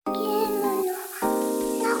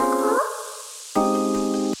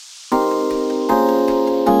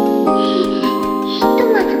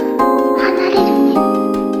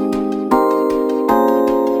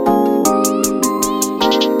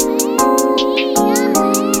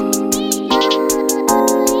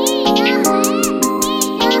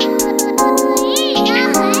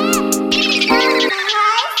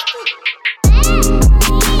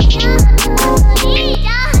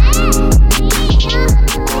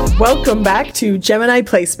Welcome back to Gemini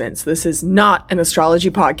Placements. This is not an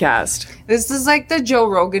astrology podcast. This is like the Joe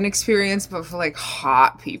Rogan experience, but for like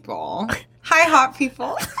hot people. Hi, hot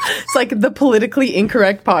people. It's like the politically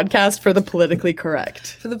incorrect podcast for the politically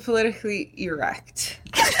correct. For the politically erect.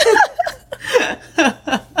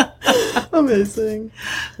 Amazing.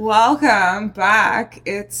 Welcome back.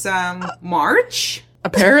 It's March.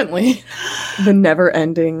 Apparently, the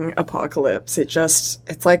never-ending apocalypse.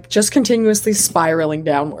 It's like just continuously spiraling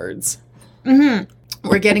downwards. Mm-hmm.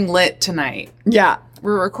 We're getting lit tonight. Yeah.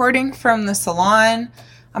 We're recording from the salon.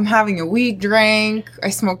 I'm having a weed drink. I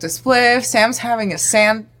smoked a spliff. Sam's having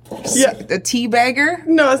a tea bagger.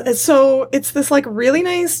 No, so it's this like really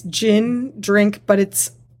nice gin drink, but it's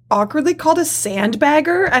awkwardly called a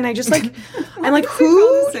sandbagger, and I just like I'm like,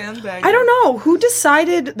 who I don't know who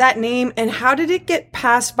decided that name, and how did it get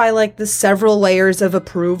passed by like the several layers of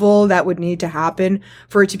approval that would need to happen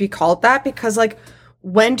for it to be called that? Because like,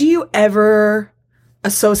 when do you ever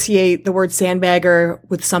associate the word sandbagger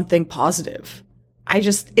with something positive?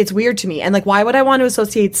 It's weird to me. And like, why would I want to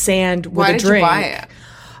associate sand with a drink? Why did you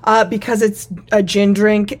buy it? Because it's a gin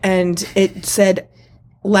drink, and it said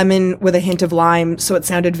lemon with a hint of lime, so it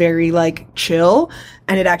sounded very like chill,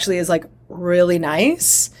 and it actually is like really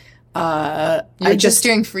nice. You're just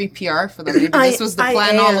doing free PR for them. Maybe this was the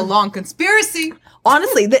plan all along. Conspiracy.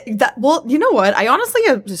 Honestly, well, you know what? I honestly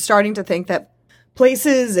am just starting to think that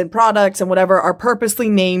places and products and whatever are purposely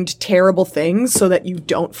named terrible things so that you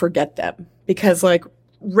don't forget them. Because like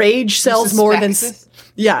rage sells more than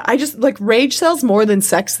rage sells more than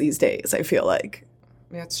sex these days, I feel like.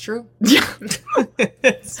 Yeah, it's true. Yeah.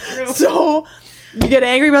 It's true. So you get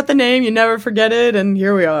angry about the name, you never forget it, and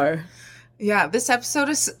here we are. Yeah, this episode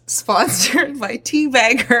is sponsored by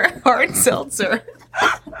Teabagger Hard Seltzer.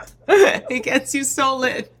 It gets you so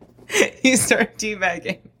lit. You start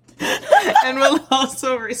teabagging. And we'll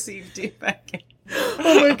also receive teabagging.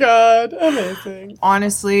 Oh my god, amazing.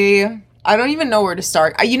 Honestly, I don't even know where to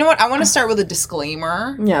start. You know what? I want to start with a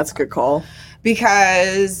disclaimer. Yeah, it's a good call.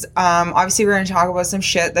 Because obviously we're going to talk about some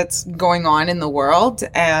shit that's going on in the world,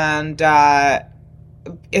 and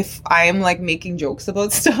if I am like making jokes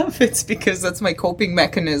about stuff, it's because that's my coping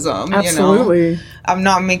mechanism. Absolutely. You know? I'm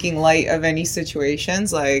not making light of any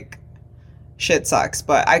situations. Like, shit sucks,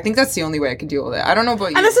 but I think that's the only way I can deal with it. I don't know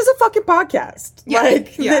about you. And this is a fucking podcast. Yeah,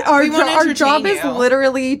 like, yeah. Our job is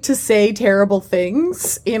literally to say terrible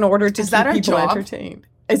things in order to keep people entertained.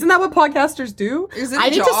 Isn't that what podcasters do? I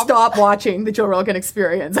need to stop watching the Joe Rogan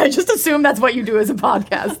Experience. I just assume that's what you do as a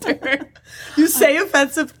podcaster. You say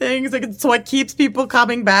offensive things. Like, it's what keeps people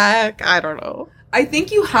coming back. I don't know. I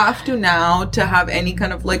think you have to now, to have any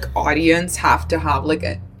kind of like audience, have to have like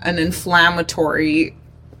an inflammatory,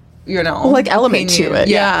 you know, like element to it.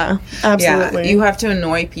 Yeah, absolutely. Yeah. You have to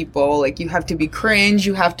annoy people. Like, you have to be cringe.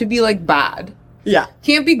 You have to be like bad. Yeah.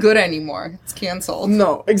 Can't be good anymore. It's canceled.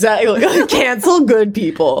 No, exactly. Cancel good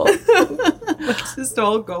people. Let's just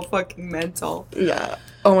all go fucking mental. Yeah.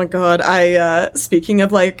 Oh my god. Speaking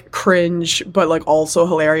of like cringe, but like also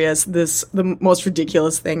hilarious, the most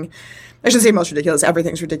ridiculous thing. I shouldn't say most ridiculous.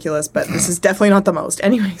 Everything's ridiculous, but this is definitely not the most.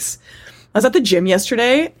 Anyways, I was at the gym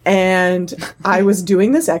yesterday, and I was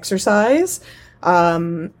doing this exercise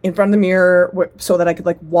in front of the mirror so that I could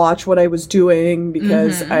like watch what I was doing,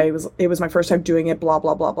 because it was my first time doing it, blah,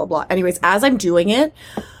 blah, blah, blah, blah. Anyways, as I'm doing it,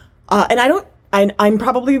 and I'm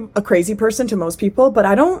probably a crazy person to most people, but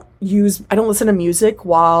I don't listen to music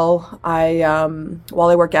while I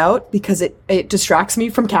work out, because it distracts me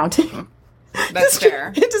from counting. That's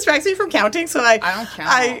fair. It distracts me from counting, so I don't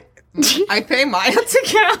count. I pay Maya to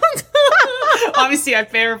count. Obviously, I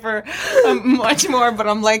pay her for much more, but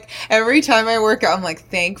I'm like, every time I work out, I'm like,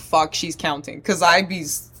 thank fuck she's counting, because I'd be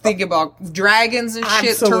thinking about dragons and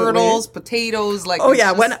shit, turtles, potatoes. Like, oh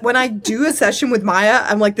yeah, when I do a session with Maya,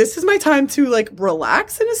 I'm like, this is my time to like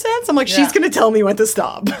relax in a sense. I'm like, she's gonna tell me when to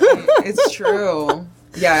stop. It's true.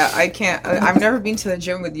 Yeah, I can't. I've never been to the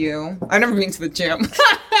gym with you. I've never been to the gym.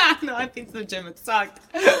 No, I've been to the gym. It sucked.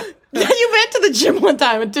 Yeah, you went to the gym one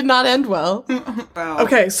time. It did not end well. Wow.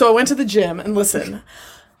 Okay, so I went to the gym, and listen,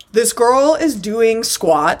 this girl is doing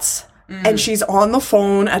squats, and she's on the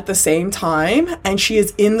phone at the same time, and she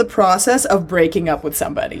is in the process of breaking up with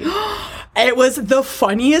somebody. And it was the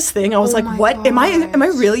funniest thing. I was like, what? Am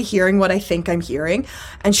I really hearing what I think I'm hearing?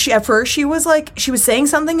 And at first she was saying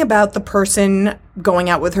something about the person going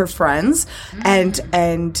out with her friends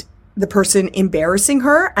and the person embarrassing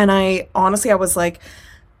her. And I was like,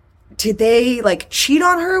 did they like cheat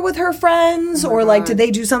on her with her friends, or like did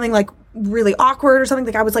they do something like really awkward or something?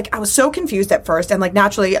 Like I was so confused at first, and like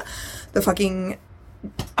naturally the fucking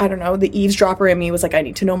I don't know, the eavesdropper in me was like, I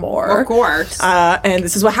need to know more. Of course. And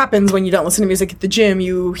this is what happens when you don't listen to music at the gym.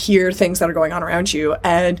 You hear things that are going on around you.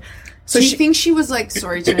 And so do you think she was like,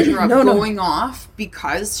 sorry to interrupt, No. going off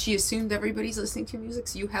because she assumed everybody's listening to music,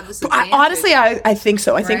 so you had this advantage? Honestly, I think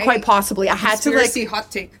so. I think quite possibly. I had to like... Conspiracy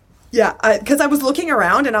hot take. Yeah, because I was looking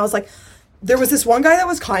around and I was like, there was this one guy that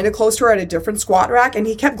was kind of close to her at a different squat rack, and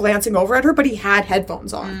he kept glancing over at her, but he had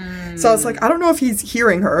headphones on. So I was like, I don't know if he's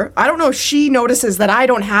hearing her. I don't know if she notices that I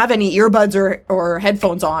don't have any earbuds or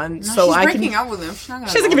headphones on. No, so she's I breaking can. out with him. She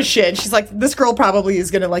She doesn't give a shit. She's like, this girl probably is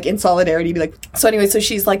gonna like in solidarity be like. So anyway, so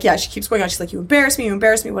she's like, yeah, she keeps going on. She's like, you embarrass me,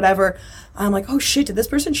 whatever. I'm like, oh shit, did this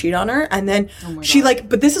person cheat on her? And then she like,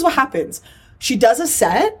 but this is what happens. She does a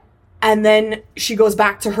set. And then she goes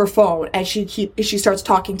back to her phone and she starts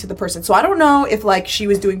talking to the person. So I don't know if like she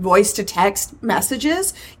was doing voice to text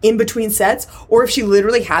messages in between sets, or if she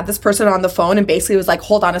literally had this person on the phone and basically was like,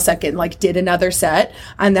 hold on a second, like did another set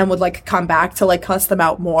and then would like come back to like cuss them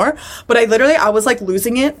out more. But I was like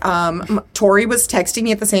losing it. Tori was texting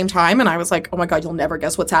me at the same time and I was like, oh my God, you'll never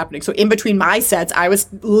guess what's happening. So in between my sets, I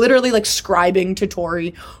was literally like scribing to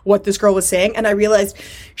Tori what this girl was saying. And I realized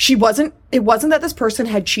it wasn't that this person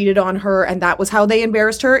had cheated on her and that was how they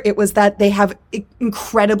embarrassed her. It was that they have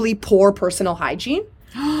incredibly poor personal hygiene.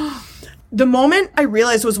 The moment I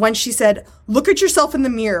realized was when she said, look at yourself in the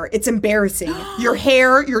mirror. It's embarrassing. Your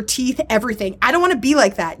hair, your teeth, everything. I don't want to be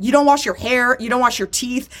like that. You don't wash your hair. You don't wash your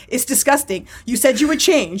teeth. It's disgusting. You said you would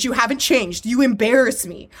change. You haven't changed. You embarrass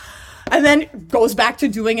me. And then goes back to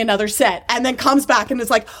doing another set and then comes back and is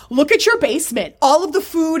like, look at your basement. All of the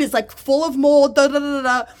food is like full of mold. Da, da, da,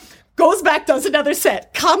 da. Goes back, does another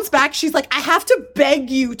set, comes back. She's like, I have to beg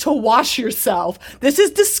you to wash yourself. This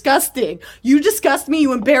is disgusting. You disgust me.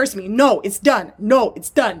 You embarrass me. No, it's done. No, it's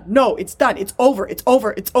done. No, it's done. It's over. It's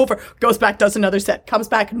over. It's over. Goes back, does another set, comes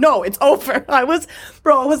back. No, it's over. I was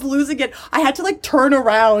losing it. I had to like turn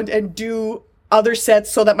around and do other sets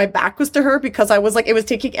so that my back was to her because I was like, it was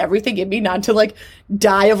taking everything in me not to like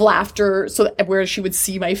die of laughter so that where she would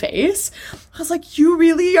see my face. I was like, you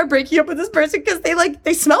really are breaking up with this person because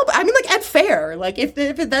they smell bad. I mean, like at fair, like if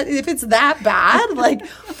it's that bad, like,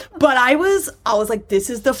 but I was like, this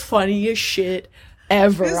is the funniest shit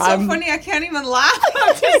ever. It's so funny. I can't even laugh.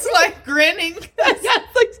 I'm just like grinning. Like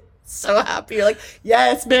so happy. You're like,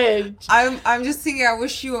 yes, bitch. I'm just thinking, I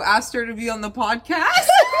wish you asked her to be on the podcast.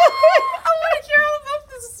 I want to hear all about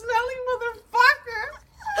this smelly motherfucker.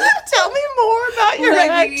 Tell me more about your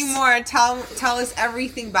ex. Give me more. Tell us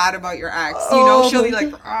everything bad about your ex. You know, she'll be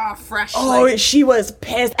like, fresh. Oh, like. She was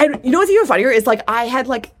pissed. And you know what's even funnier is like I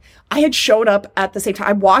had shown up at the same time.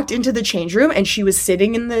 I walked into the change room and she was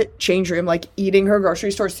sitting in the change room, like eating her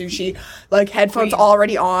grocery store sushi, like headphones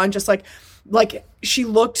already on, just like she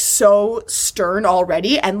looked so stern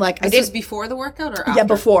already. And like, Is this before the workout or after? Yeah,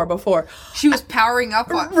 before. She was powering up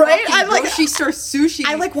on right. I'm like, grocery store sushi.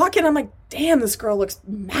 I like walk in, I'm like, damn, this girl looks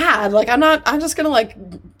mad. Like I'm just gonna like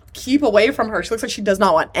keep away from her. She looks like she does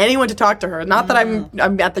not want anyone to talk to her. Not that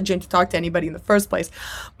I'm at the gym to talk to anybody in the first place.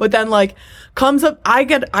 But then like comes up, I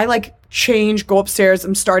like change, go upstairs.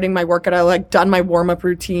 I'm starting my workout. I like done my warm up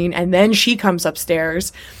routine. And then she comes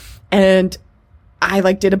upstairs and I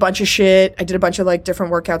like did a bunch of shit. I did a bunch of like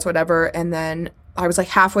different workouts, whatever. And then I was like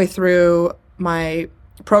halfway through my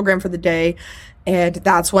program for the day. And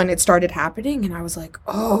that's when it started happening. And I was like,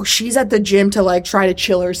 oh, she's at the gym to like try to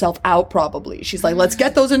chill herself out probably. She's like, let's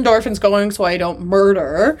get those endorphins going so I don't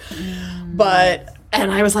murder. And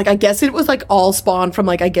I was like, I guess it was like all spawned from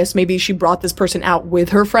like, I guess maybe she brought this person out with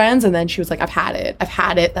her friends. And then she was like, I've had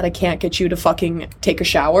it that I can't get you to fucking take a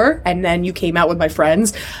shower. And then you came out with my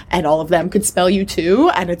friends and all of them could smell you too.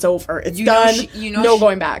 And it's over. It's done. No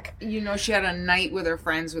going back. You know, she had a night with her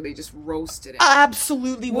friends where they just roasted it.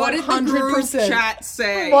 Absolutely. 100%. What did the group chat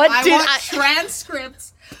say? I want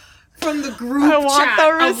transcripts from the group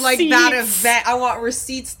chat of like that event. I want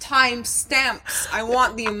receipts, time stamps. I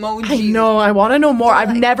want the emojis. I know. I want to know more.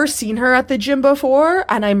 I've never seen her at the gym before,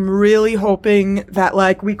 and I'm really hoping that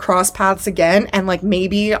like we cross paths again, and like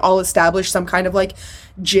maybe I'll establish some kind of like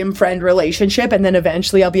gym friend relationship, and then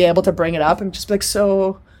eventually I'll be able to bring it up and just be like,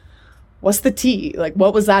 so what's the tea? Like,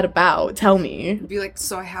 what was that about? Tell me. Be like,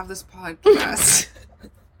 so I have this podcast.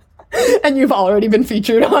 And you've already been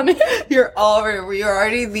featured on it. You're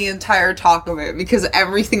already the entire talk of it because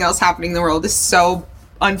everything else happening in the world is so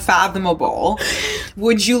unfathomable.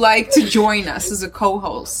 Would you like to join us as a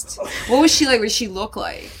co-host? What was she like? What did she look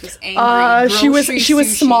like? This angry she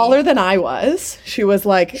was smaller than I was. She was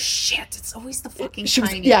like shit. It's always the fucking she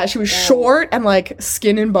was tiny. she was short and like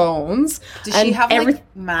skin and bones. Did she have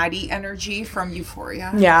like Maddie energy from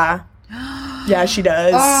Euphoria? Yeah. Yeah, she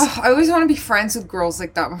does. I always want to be friends with girls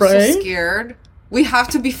like that. I'm Right? so scared. We have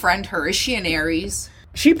to befriend her. Is she an Aries?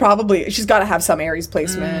 She's got to have some Aries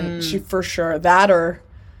placement. She for sure. That or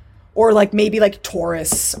like maybe like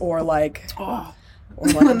Taurus or like Oh. or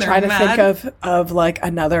like When I'm they're trying to mad. think of like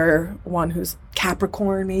another one who's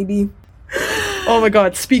Capricorn maybe. Oh my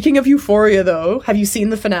god, speaking of Euphoria though, have you seen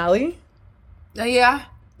the finale? Yeah.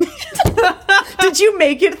 Did you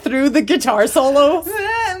make it through the guitar solo?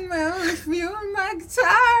 My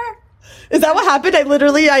guitar. Is that what happened?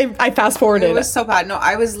 I fast forwarded. It was so bad. No,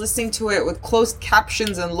 I was listening to it with closed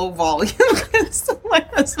captions and low volume because my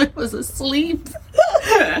husband was asleep,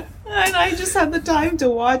 and I just had the time to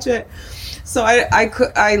watch it. So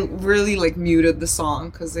I really like muted the song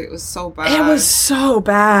because it was so bad. It was so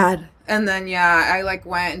bad. And then I like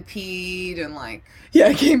went and peed and like Yeah,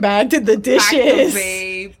 I came back, did the dishes. packed the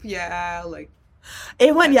vape. Yeah, like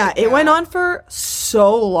It went on for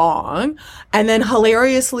so long. And then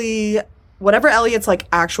hilariously, whatever Elliot's like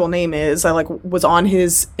actual name is, I like was on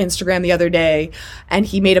his Instagram the other day and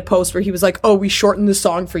he made a post where he was like, "Oh, we shortened the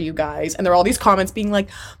song for you guys." And there were all these comments being like,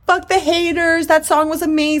 "Fuck the haters. That song was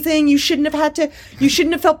amazing. You shouldn't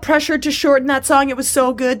have felt pressured to shorten that song. It was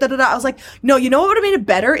so good." Da, da, da. I was like, "No, you know what would have made it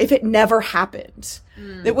better if it never happened."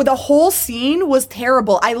 The whole scene was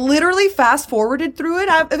terrible. I literally fast forwarded through it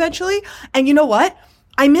eventually. And you know what?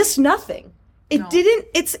 I missed nothing.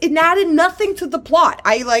 It added nothing to the plot.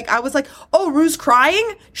 I was like, "Oh, Rue's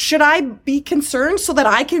crying. Should I be concerned so that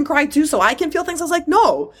I can cry too, so I can feel things?" I was like,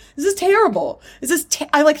 "No, this is terrible.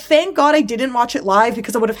 Thank God I didn't watch it live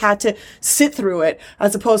because I would have had to sit through it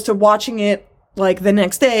as opposed to watching it like the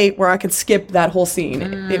next day where I could skip that whole scene."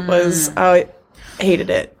 It was, I hated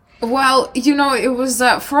it. Well, it was,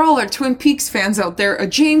 for all our Twin Peaks fans out there, a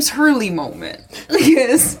James Hurley moment.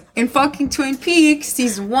 Because in fucking Twin Peaks,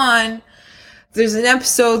 season 1, there's an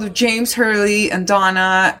episode of James Hurley and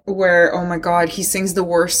Donna where, oh my god, he sings the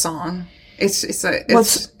worst song. It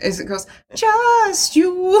goes, "Just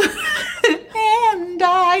you and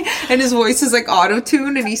I." And his voice is like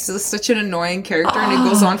auto-tuned and he's such an annoying character and it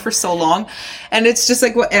goes on for so long. And it's just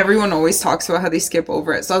like what everyone always talks about, how they skip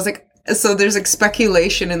over it. So I was like, so there's like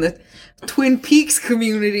speculation in the Twin Peaks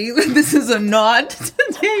community that this is a nod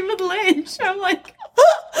to David Lynch. I'm like,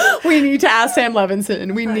 we need to ask Sam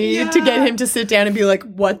Levinson. We need to get him to sit down and be like,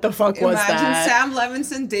 "What the fuck was that?" Imagine Sam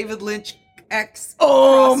Levinson, David Lynch, X.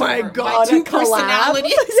 Oh crossover. my god, two a collab.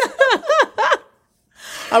 personalities.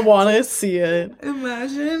 I want to see it.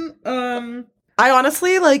 Imagine. I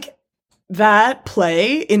honestly, like, that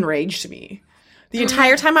play enraged me. The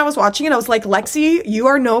entire time I was watching it, I was like, "Lexi, you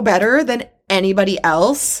are no better than anybody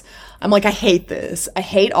else." I'm like, "I hate this. I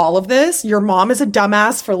hate all of this. Your mom is a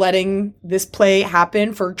dumbass for letting this play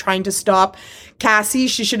happen, for trying to stop Cassie.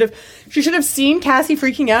 She should have seen Cassie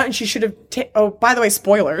freaking out and she should have oh, by the way,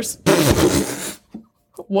 spoilers."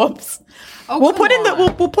 Whoops. Oh, We'll put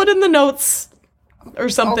in the notes or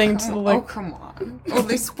something to like. Oh, come on. Oh,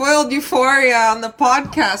 they spoiled Euphoria on the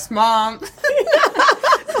podcast, Mom.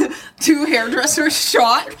 2 hairdressers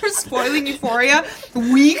shot for spoiling Euphoria a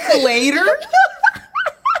week later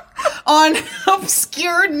on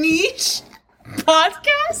obscure niche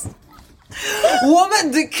podcast.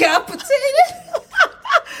 Woman decapitated.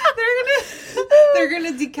 They're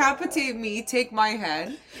gonna decapitate me, take my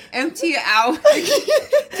head, empty it out,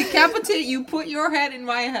 decapitate you, put your head in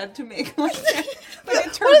my head to make my head like a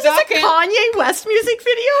turducken. What is this, a Kanye West music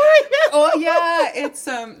video right now? Oh yeah,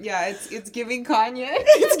 it's giving Kanye.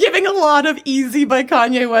 It's giving a lot of Easy by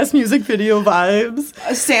Kanye West music video vibes.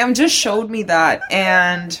 Sam just showed me that,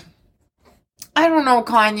 and I don't know,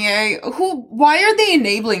 Kanye. Why are they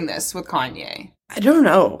enabling this with Kanye? I don't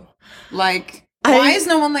know. Like, why is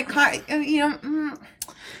no one like Kanye?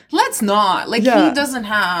 Let's not. Like, Yeah. he doesn't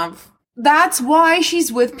have. That's why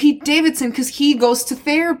she's with Pete Davidson, because he goes to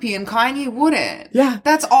therapy and Kanye wouldn't. Yeah.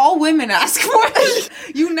 That's all women ask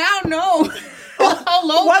for. You now know how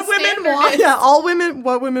low What the women standard want. is. Yeah,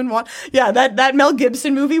 what women want. Yeah, that Mel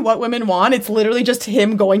Gibson movie, What Women Want, it's literally just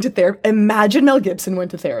him going to therapy. Imagine Mel Gibson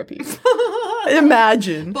went to therapy.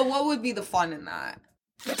 Imagine. But what would be the fun in that?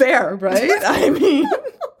 Fair, right? I mean,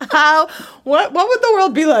 what would the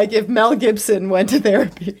world be like if Mel Gibson went to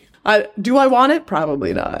therapy? Do I want it?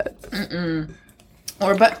 Probably not.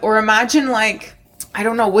 Or imagine, like, I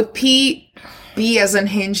don't know, would Pete be as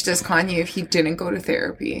unhinged as Kanye if he didn't go to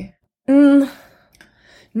therapy?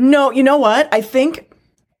 No, you know what? I think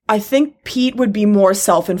Pete would be more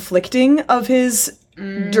self-inflicting of his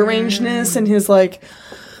derangedness and his like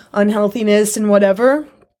unhealthiness and whatever.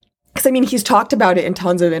 Because I mean, he's talked about it in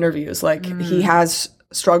tons of interviews. Like he has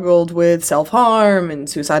struggled with self-harm and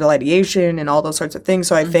suicidal ideation and all those sorts of things.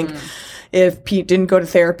 So I think If Pete didn't go to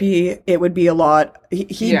therapy, it would be a lot.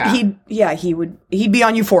 He'd be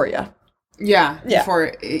on Euphoria. Yeah, Yeah.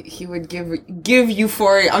 before he would give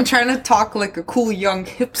Euphoria. I'm trying to talk like a cool young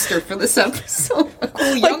hipster for this episode. A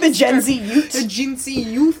cool Like the Gen Z youth. The Gen Z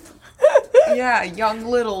youth. Yeah, young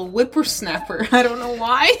little whippersnapper. I don't know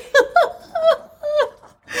why.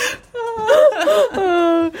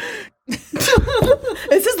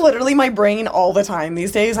 This is literally my brain all the time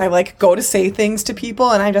these days. I like go to say things to people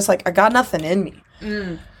and I just like, I got nothing in me.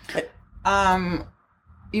 You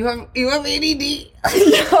have ADD.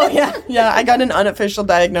 Oh yeah. I got an unofficial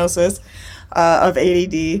diagnosis of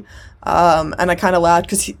ADD, and I kind of laughed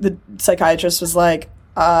because the psychiatrist was like,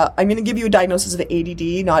 "I'm going to give you a diagnosis of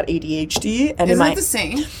ADD, not ADHD." And Isn't it the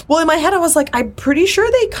same? Well, in my head, I was like, I'm pretty sure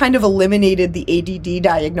they kind of eliminated the ADD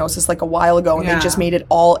diagnosis like a while ago, and they just made it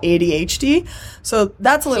all ADHD. So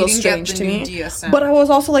that's a little strange to me. DSM. But I was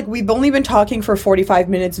also like, we've only been talking for 45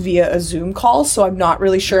 minutes via a Zoom call, so I'm not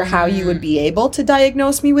really sure how you would be able to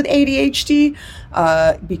diagnose me with ADHD,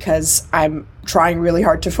 because I'm trying really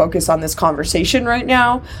hard to focus on this conversation right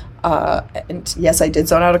now. And yes, I did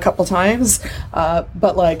zone out a couple times,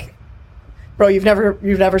 but like, bro, you've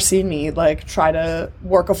never seen me like try to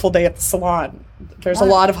work a full day at the salon. There's a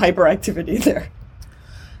lot of hyperactivity there.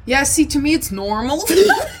 Yeah, see, to me, it's normal.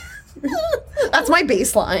 That's my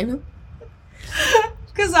baseline.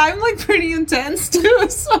 Because I'm like pretty intense too,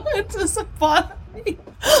 so it doesn't bother me.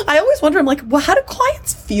 I always wonder, I'm like, well, how do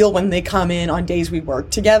clients feel when they come in on days we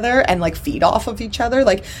work together and like feed off of each other?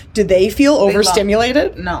 Like, do they feel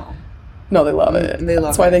overstimulated? No, they love it. They love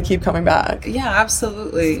That's why it. they keep coming back. Yeah,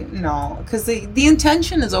 absolutely. No, because the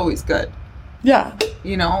intention is always good. Yeah.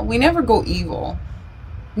 You know, we never go evil.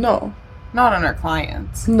 No. Not on our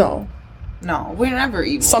clients. No. No, we're never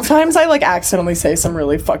evil. Sometimes I like accidentally say some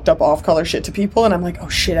really fucked up off-color shit to people and I'm like, oh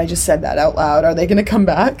shit, I just said that out loud. Are they gonna come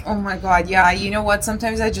back? Oh my god, yeah. You know what?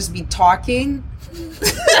 Sometimes I just be talking.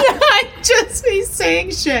 I just be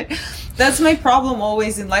saying shit. That's my problem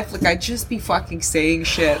always in life. Like, I just be fucking saying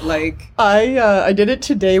shit. Like, I did it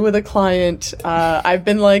today with a client. I've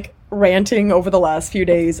been like ranting over the last few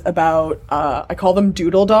days about, I call them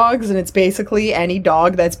doodle dogs, and it's basically any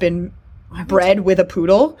dog that's been bred with a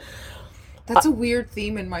poodle. that's a weird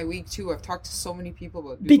theme in my week too. I've talked to so many people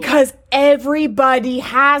about doodle. Because everybody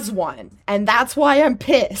has one, and that's why I'm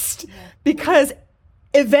pissed. Because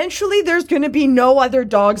eventually there's going to be no other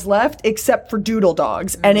dogs left except for doodle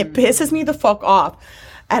dogs, and it pisses me the fuck off.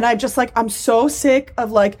 And I'm just like, I'm so sick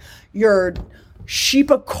of like your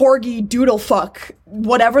Sheepa corgi doodle fuck,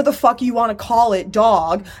 whatever the fuck you want to call it,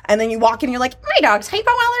 dog. And then you walk in and you're like, my dog's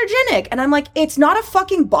hypoallergenic. And I'm like, it's not a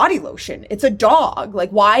fucking body lotion. It's a dog. Like,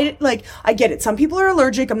 why? Like, I get it. Some people are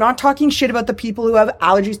allergic. I'm not talking shit about the people who have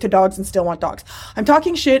allergies to dogs and still want dogs. I'm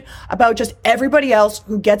talking shit about just everybody else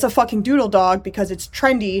who gets a fucking doodle dog because it's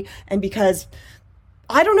trendy and because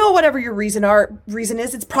I don't know, whatever your reason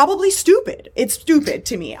is. It's probably stupid. It's stupid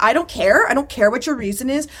to me. I don't care. I don't care what your reason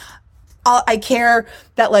is. I care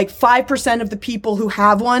that like 5% of the people who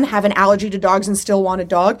have one have an allergy to dogs and still want a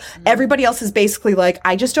dog. Everybody else is basically like,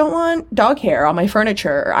 I just don't want dog hair on my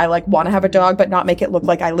furniture. I like want to have a dog, but not make it look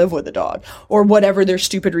like I live with a dog, or whatever their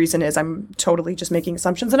stupid reason is. I'm totally just making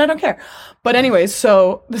assumptions and I don't care. But anyways,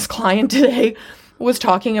 so this client today was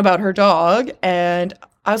talking about her dog and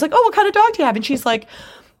I was like, oh, what kind of dog do you have? And she's like,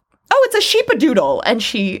 oh, it's a sheepadoodle.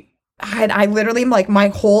 And I literally, like,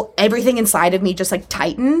 everything inside of me just, like,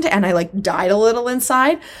 tightened, and I, like, died a little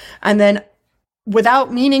inside. And then,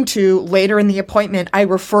 without meaning to, later in the appointment, I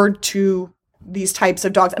referred to these types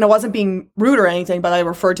of dogs. And I wasn't being rude or anything, but I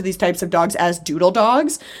referred to these types of dogs as doodle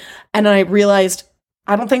dogs. And then I realized,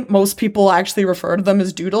 I don't think most people actually refer to them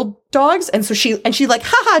as doodle dogs. And so she like,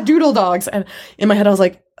 haha, doodle dogs. And in my head, I was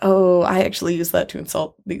like, oh, I actually use that to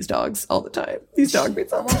insult these dogs all the time. These dog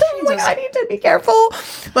breeds all the time. I'm like, I need to be careful.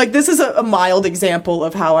 Like, this is a mild example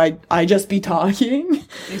of how I just be talking.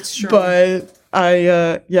 It's true. But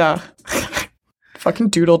yeah. Fucking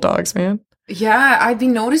doodle dogs, man. Yeah, I've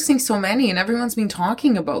been noticing so many and everyone's been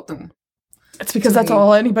talking about them. It's because that's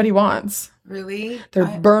all anybody wants. Really? They're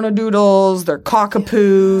Bernedoodles, they're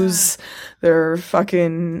cockapoos, they're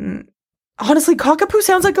fucking... Honestly, cockapoo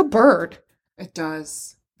sounds like a bird. It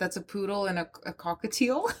does. That's a poodle and a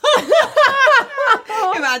cockatiel.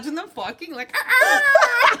 Imagine them fucking like.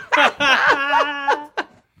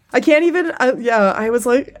 I can't even. I was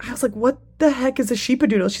like, what the heck is a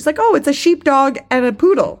sheepadoodle? She's like, oh, it's a sheepdog and a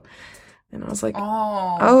poodle. And I was like,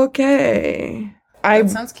 oh, okay. That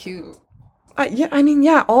sounds cute.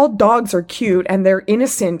 Yeah, all dogs are cute and they're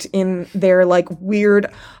innocent in their like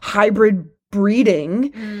weird hybrid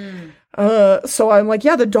breeding. So I'm like,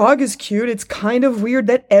 yeah, the dog is cute. It's kind of weird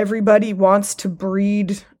that everybody wants to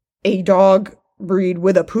breed a dog breed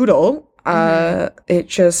with a poodle. It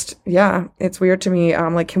just, yeah, it's weird to me.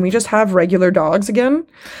 I'm like, can we just have regular dogs again?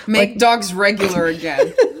 Make dogs regular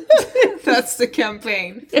again. That's the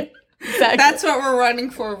campaign. Exactly. That's what we're running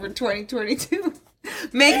for 2022.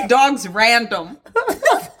 Make dogs random.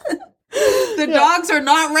 The dogs are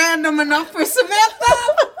not random enough for Samantha.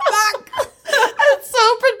 Fuck. That's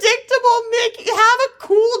so predictable, Mick. Have a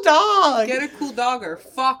cool dog. Get a cool dog or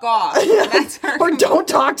fuck off. That's our Or don't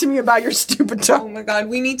talk to me about your stupid Oh dog. my god,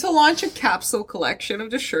 we need to launch a capsule collection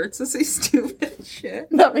of just shirts that say stupid shit.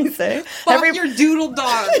 Let me say. Fuck your doodle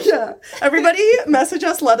dog. Yeah. Everybody message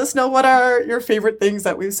us. Let us know what are your favorite things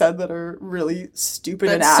that we've said that are really stupid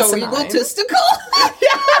and That's so asinine. egotistical.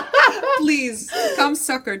 Please, come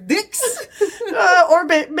suck our dicks. Or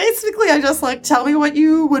basically, I just like, tell me what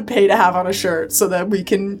you would pay to have on a shirt so that we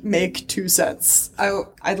can make 2 cents.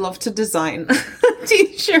 I'd love to design a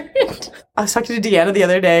t-shirt. I was talking to Deanna the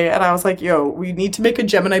other day and I was like, yo, we need to make a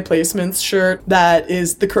Gemini Placements shirt that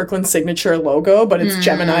is the Kirkland signature logo, but it's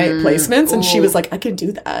Gemini Placements. And she was like, I can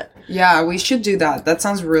do that. Yeah, we should do that. That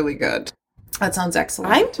sounds really good. That sounds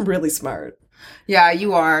excellent. I'm really smart. Yeah,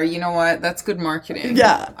 you are. You know what? That's good marketing.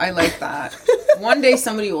 Yeah. I like that. One day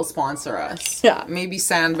somebody will sponsor us. Yeah. Maybe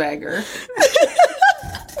Sandbagger.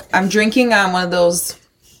 I'm drinking one of those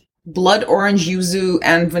blood orange yuzu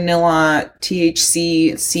and vanilla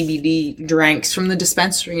THC CBD drinks from the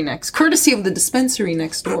dispensary courtesy of the dispensary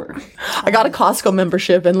next door. I got a Costco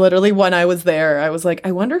membership and literally when I was there, I was like,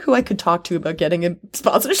 I wonder who I could talk to about getting a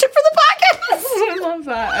sponsorship for the podcast. I love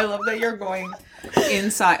that. I love that you're going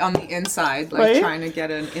on the inside, like Right? trying to get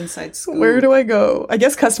an inside scoop. Where do I go? I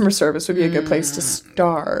guess customer service would be a good place to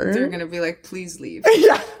start. They're gonna be like, please leave.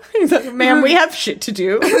 Yeah. Ma'am, we have shit to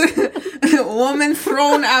do. Woman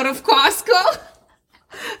thrown out of Costco,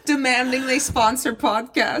 demanding they sponsor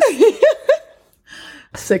podcasts.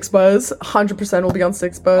 Six Buzz. 100% will be on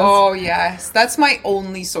Six Buzz. Oh yes, that's my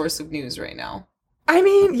only source of news right now. I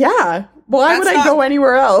mean, yeah. Why would I go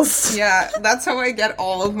anywhere else? Yeah, that's how I get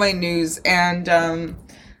all of my news. And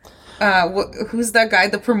who's that guy?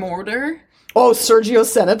 The promoter? Oh, Sergio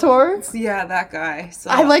Senator? Yeah, that guy. So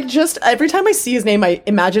I like just, every time I see his name, I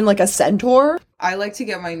imagine like a centaur. I like to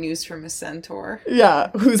get my news from a centaur.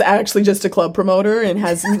 Yeah, who's actually just a club promoter and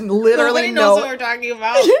has literally Nobody knows what we're talking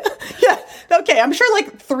about. Yeah, okay, I'm sure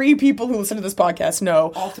like 3 people who listen to this podcast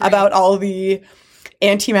know about all the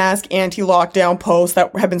anti-mask, anti-lockdown posts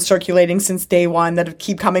that have been circulating since day one that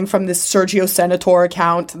keep coming from this Sergio Senator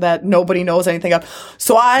account that nobody knows anything of.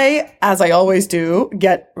 So I, as I always do,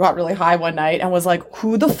 got really high one night and was like,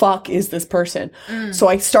 who the fuck is this person? So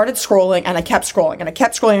I started scrolling and I kept scrolling and I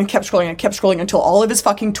kept scrolling and kept scrolling and kept scrolling until all of his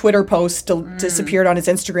fucking Twitter posts disappeared on his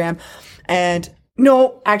Instagram. And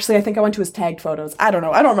no, actually, I think I went to his tagged photos. I don't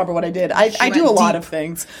know. I don't remember what I did. I do a lot of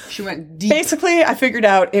things. She went deep. Basically, I figured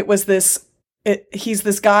out it was he's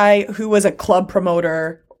this guy who was a club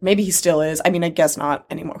promoter. Maybe he still is. I mean, I guess not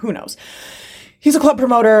anymore. Who knows? He's a club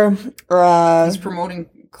promoter. He's promoting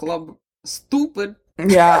Club Stupid.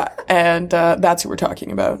 Yeah, and that's who we're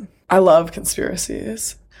talking about. I love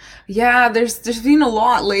conspiracies. Yeah, there's been a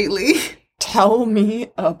lot lately. Tell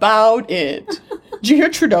me about it. Did you hear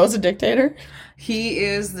Trudeau's a dictator? He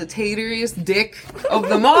is the tateriest dick of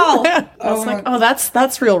them all. I was like, oh,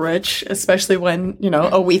 that's real rich, especially when,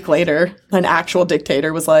 a week later, an actual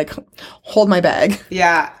dictator was like, hold my bag.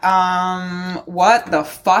 Yeah. What the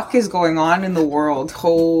fuck is going on in the world?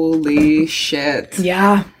 Holy shit.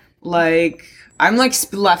 Yeah. Like, I'm like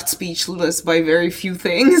left speechless by very few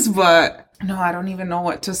things, but no, I don't even know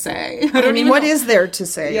what to say. I mean, what is there to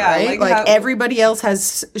say, Yeah, right? like everybody else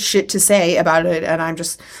has shit to say about it, and I'm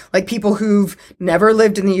just, like, people who've never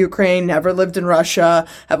lived in the Ukraine, never lived in Russia,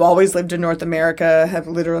 have always lived in North America, have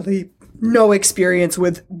literally no experience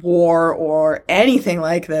with war or anything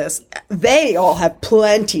like this. They all have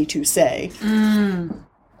plenty to say. And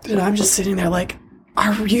I'm just sitting there like,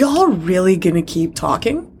 are y'all really gonna keep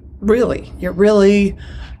talking? Really? You're really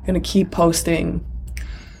gonna keep posting?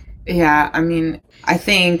 Yeah, I mean, I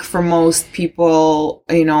think for most people,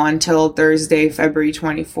 until Thursday, February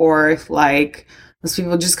 24th, like, most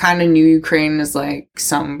people just kind of knew Ukraine as, like,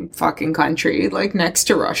 some fucking country, like, next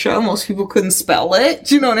to Russia. Most people couldn't spell it.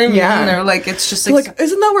 Do you know what I mean? Yeah. And they're like, it's just like,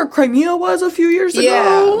 isn't that where Crimea was a few years ago?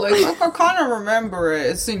 Yeah, like I kind of remember it.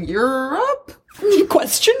 It's in Europe?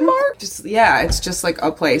 Question mark? It's just like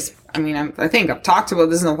a place. I mean, I think I've talked about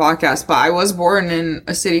this in the podcast, but I was born in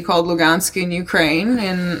a city called Lugansk in Ukraine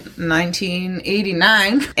in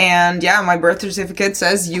 1989. And yeah, my birth certificate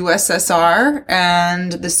says USSR,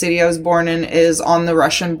 and the city I was born in is on the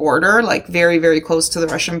Russian border, like very, very close to the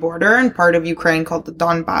Russian border, and part of Ukraine called the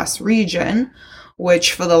Donbass region,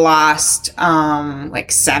 which for the last,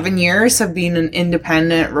 7 years have been an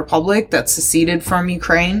independent republic that seceded from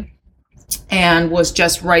Ukraine, and was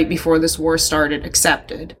just right before this war started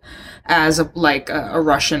accepted as a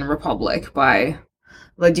Russian republic by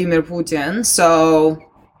Vladimir Putin. So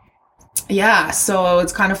yeah, so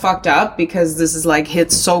it's kind of fucked up because this is like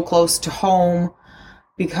hits so close to home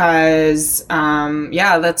because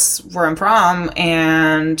that's where I'm from,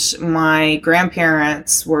 and my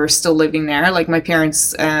grandparents were still living there. Like my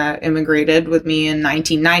parents immigrated with me in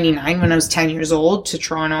 1999 when I was 10 years old to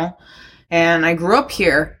Toronto, and I grew up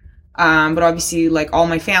here. But obviously, like, all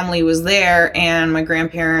my family was there, and my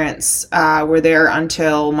grandparents were there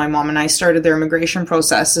until my mom and I started their immigration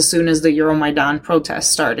process as soon as the Euromaidan protests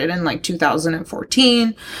started in,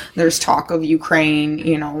 2014. There's talk of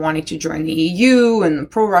Ukraine, wanting to join the EU, and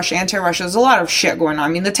pro-Russia, anti-Russia. There's a lot of shit going on.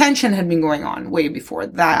 I mean, the tension had been going on way before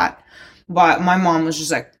that. But my mom was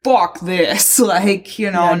just like, fuck this, and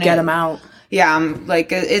get them out. Yeah,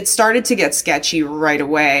 it started to get sketchy right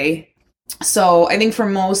away. So I think for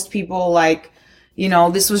most people,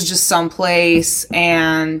 this was just some place,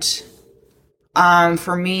 and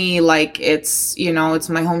for me, it's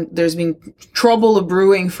my home. There's been trouble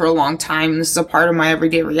brewing for a long time. This is a part of my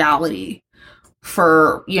everyday reality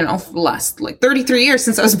for the last 33 years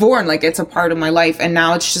since I was born. It's a part of my life, and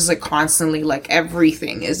now it's just constantly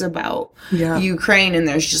everything is about Ukraine, and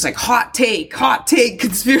there's just hot take,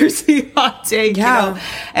 conspiracy, hot take.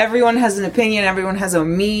 Everyone has an opinion, everyone has a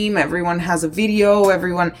meme, everyone has a video,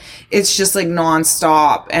 it's just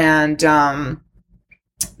nonstop. And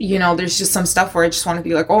there's just some stuff where I just want to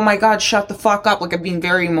be like, oh my god, shut the fuck up. I'm being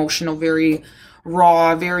very emotional, very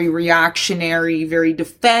raw, very reactionary, very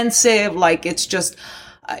defensive. It's just,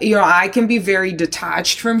 I can be very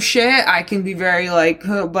detached from shit. I can be very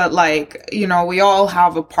we all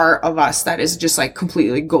have a part of us that is just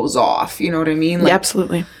completely goes off. You know what I mean? Yeah,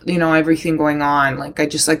 absolutely. Everything going on. I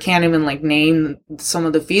can't even name some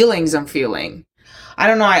of the feelings I'm feeling. I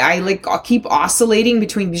don't know. I'll keep oscillating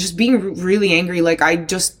between just being really angry. I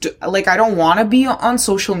don't want to be on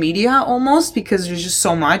social media almost because there's just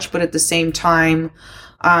so much, but at the same time,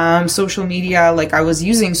 social media, I was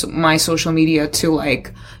using my social media to I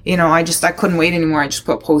couldn't wait anymore. I just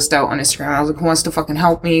put a post out on Instagram. I was like, who wants to fucking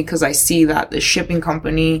help me? Cause I see that the shipping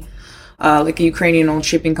company, a Ukrainian-owned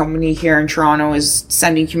shipping company here in Toronto is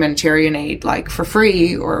sending humanitarian aid, for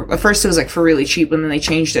free, or at first it was, for really cheap, and then they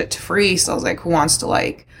changed it to free, so I was like, who wants to,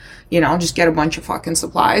 just get a bunch of fucking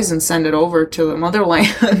supplies and send it over to the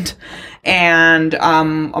motherland? And,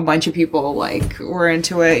 a bunch of people, were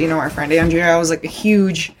into it. Our friend Andrea was, a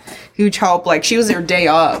huge help. She was there day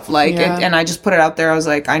of, and I just put it out there. I was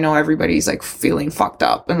like, I know everybody's, feeling fucked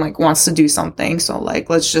up and, wants to do something. So,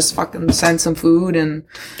 let's just fucking send some food and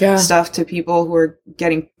stuff to people who are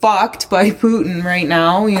getting fucked by Putin right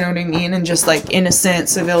now. You know what I mean? And just, innocent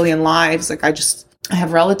civilian lives. I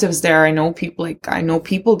have relatives there. I know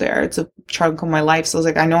people there. It's a chunk of my life. So I was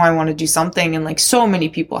like, I know I want to do something. And so many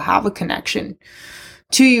people have a connection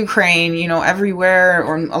to Ukraine, everywhere,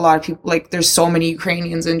 or a lot of people, there's so many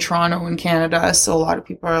Ukrainians in Toronto and Canada. So a lot of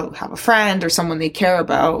people have a friend or someone they care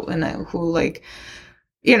about, and who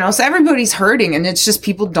so everybody's hurting, and it's just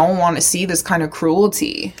people don't want to see this kind of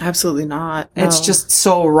cruelty. Absolutely not. No. It's just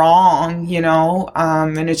so wrong,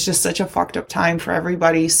 and it's just such a fucked up time for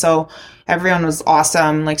everybody. So everyone was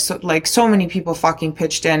awesome. So many people fucking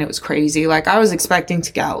pitched in. It was crazy. I was expecting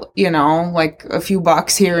to get, a few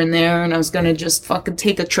bucks here and there, and I was going to just fucking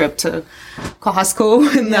take a trip to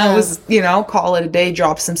Costco, and that was, call it a day,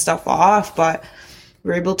 drop some stuff off. But we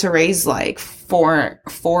were able to raise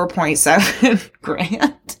 4.7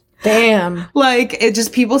 grand. Damn. It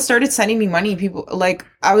just, people started sending me money. People,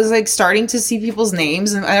 I was starting to see people's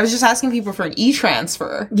names, and I was just asking people for an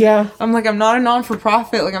e-transfer. Yeah. I'm I'm not a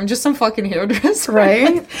non-for-profit. I'm just some fucking hairdresser.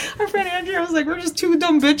 Right? Our friend Andrea was we're just two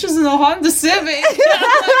dumb bitches in a Honda Civic.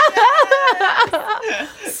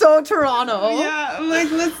 So Toronto. Yeah. I'm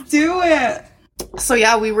let's do it. So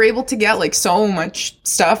yeah, we were able to get so much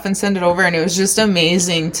stuff and send it over, and it was just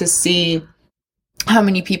amazing to see how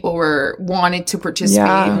many people wanted to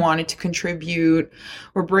participate, wanted to contribute,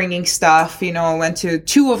 were bringing stuff. You know, I went to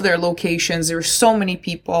 2 of their locations. There were so many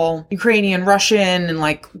people, Ukrainian, Russian, and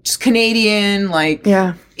like just Canadian, like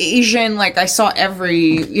Asian. Like I saw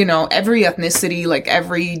every ethnicity, like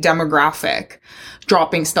every demographic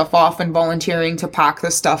dropping stuff off and volunteering to pack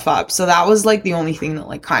the stuff up. So that was like the only thing that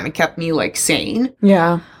like kind of kept me like sane.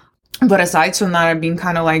 Yeah. But aside from that, I've been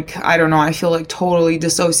kind of like, I don't know, I feel like totally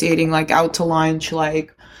dissociating, like out to lunch,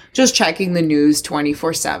 like just checking the news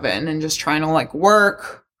 24/7 and just trying to like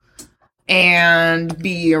work and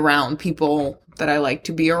be around people that I like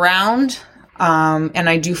to be around. And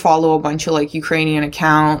I do follow a bunch of like Ukrainian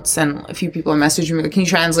accounts, and a few people are messaging me, like, can you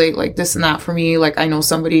translate like this and that for me? Like I know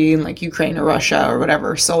somebody in like Ukraine or Russia or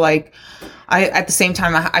whatever. So like, at the same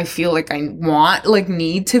time, I feel like I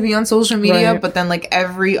need to be on social media, but then like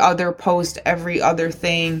every other post, every other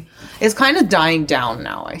thing is kind of dying down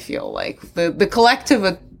now. I feel like the collective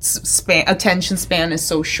attention span is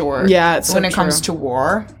so short. Yeah, it's when it comes to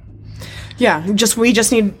war. Yeah, we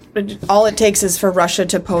just need, all it takes is for Russia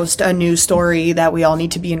to post a news story that we all need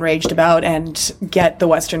to be enraged about and get the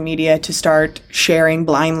Western media to start sharing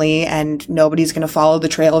blindly, and nobody's going to follow the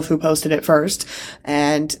trail of who posted it first.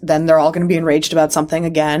 And then they're all going to be enraged about something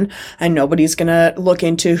again, and nobody's going to look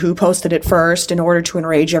into who posted it first in order to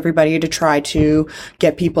enrage everybody to try to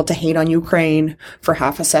get people to hate on Ukraine for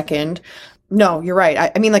half a second. No, you're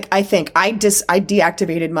right. I mean, like, I think I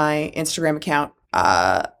deactivated my Instagram account,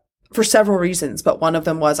 for several reasons, but one of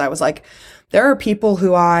them was I was like, there are people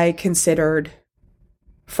who I considered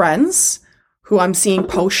friends who I'm seeing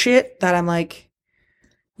post shit that I'm like,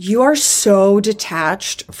 you are so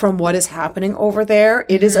detached from what is happening over there.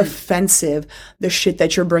 It is offensive, the shit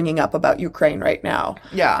that you're bringing up about Ukraine right now.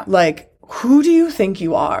 Yeah. Like, who do you think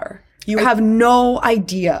you are? You have no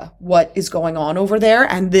idea what is going on over there,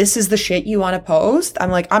 and this is the shit you want to post?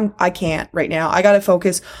 I'm like, I can't right now. I got to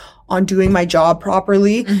focus on doing my job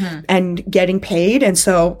properly and getting paid. And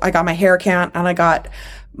so I got my hair account, and I got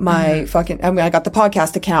my I got the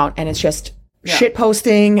podcast account, and it's just shit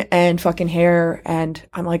posting and fucking hair. And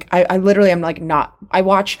I'm like, I literally am like not, I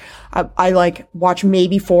watch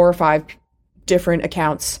maybe 4 or 5 different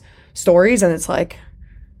accounts stories, and it's like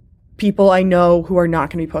people I know who are not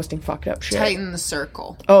going to be posting fucked up shit. Tighten the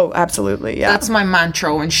circle. Oh, absolutely. Yeah. That's my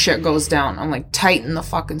mantra when shit goes down. I'm like, tighten the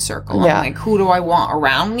fucking circle. Yeah. I'm like, who do I want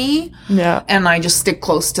around me? Yeah. And I just stick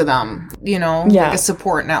close to them, you know, like a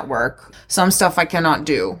support network. Some stuff I cannot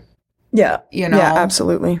do. Yeah. You know? Yeah,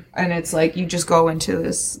 absolutely. And it's like, you just go into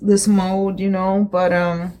this mode, you know, but,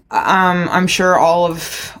 I'm sure all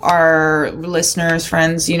of our listeners,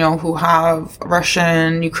 friends, you know, who have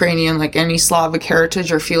Russian, Ukrainian, like any Slavic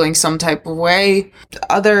heritage are feeling some type of way.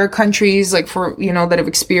 Other countries, like for, you know, that have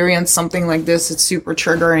experienced something like this, it's super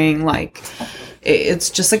triggering. Like, it's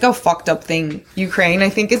just like a fucked up thing. Ukraine, I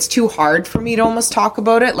think it's too hard for me to almost talk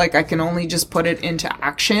about it. Like I can only just put it into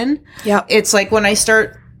action. Yeah. It's like when I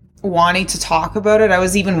start wanting to talk about it, I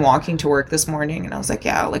was even walking to work this morning and I was like,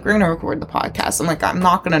 yeah, like we're gonna record the podcast. I'm like, I'm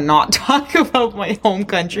not gonna not talk about my home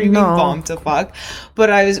country being bombed to fuck.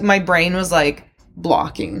 But my brain was like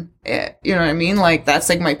blocking it. You know what I mean? Like that's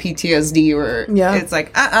like my PTSD where it's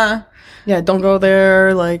like, yeah, don't go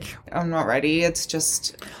there. Like, I'm not ready. It's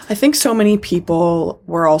just, I think so many people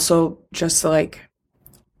were also just like,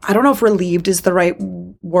 I don't know if relieved is the right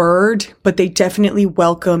word, but they definitely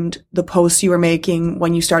welcomed the posts you were making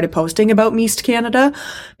when you started posting about Meast Canada,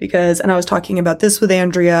 and I was talking about this with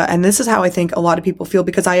Andrea, and this is how I think a lot of people feel,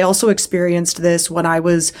 because I also experienced this when I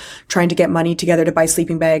was trying to get money together to buy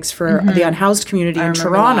sleeping bags for the unhoused community in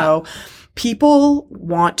Toronto. People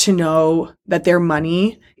want to know that their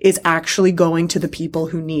money is actually going to the people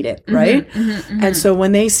who need it, right? And so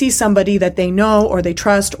when they see somebody that they know or they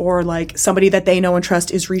trust, or like somebody that they know and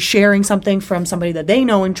trust is resharing something from somebody that they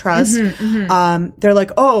know and trust, they're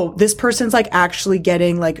like, oh, this person's like actually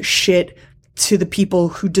getting like shit to the people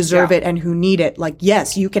who deserve it and who need it. Like,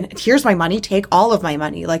 yes, you can, here's my money, take all of my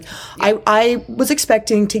money. Like I was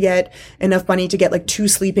expecting to get enough money to get like 2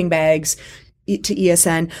 sleeping bags to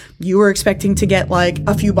ESN. You were expecting to get like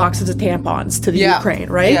a few boxes of tampons to the Ukraine,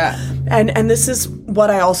 right? Yeah. And this is what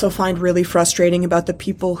I also find really frustrating about the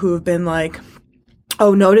people who have been like,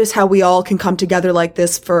 oh, notice how we all can come together like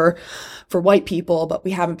this for white people, but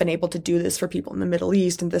we haven't been able to do this for people in the Middle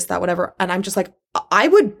East and this, that, whatever. And I'm just like, I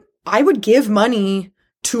would give money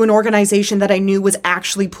to an organization that I knew was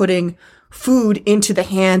actually putting food into the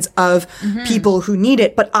hands of people who need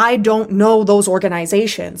it. But I don't know those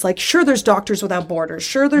organizations. Like, sure, there's Doctors Without Borders.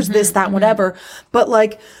 Sure, there's this, that, whatever. But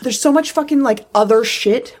like, there's so much fucking like other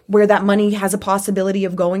shit where that money has a possibility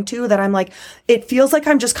of going to that I'm like, it feels like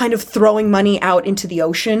I'm just kind of throwing money out into the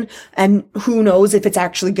ocean, and who knows if it's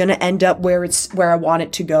actually going to end up where I want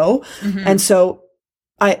it to go. And so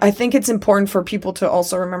I think it's important for people to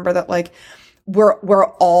also remember that like, we're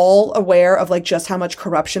all aware of like just how much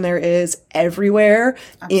corruption there is everywhere.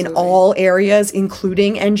 Absolutely. In all areas,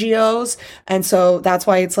 including NGOs. And so that's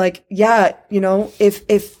why it's like, yeah, you know,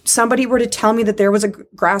 if somebody were to tell me that there was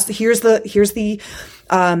here's the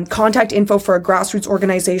contact info for a grassroots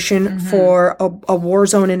organization for a war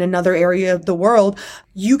zone in another area of the world,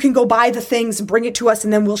 you can go buy the things, bring it to us,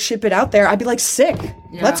 and then we'll ship it out there. I'd be like, sick.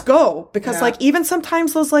 Yeah. Let's go. Because like, even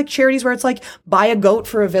sometimes those like charities where it's like, buy a goat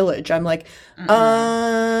for a village, I'm like,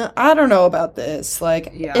 I don't know about this. Like,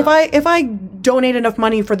 if I donate enough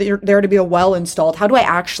money for there to be a well installed, how do I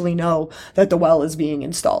actually know that the well is being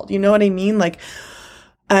installed? You know what I mean? Like,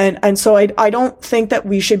 and so I don't think that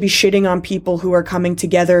we should be shitting on people who are coming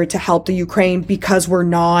together to help the Ukraine because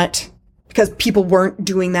people weren't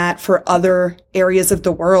doing that for other areas of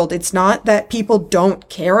the world. It's not that people don't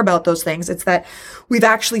care about those things. It's that we've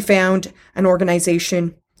actually found an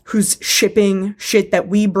organization who's shipping shit that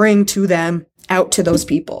we bring to them out to those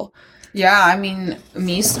people. Yeah, I mean,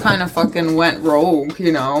 Mies kind of fucking went rogue,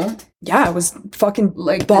 you know? Yeah, it was fucking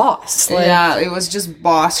like boss. Yeah, it was just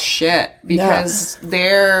boss shit because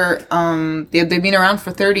they've been around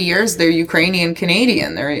for 30 years. They're Ukrainian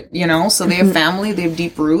Canadian. They're, you know, so they have family, they have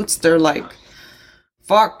deep roots. They're like,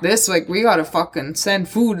 fuck this, like, we gotta fucking send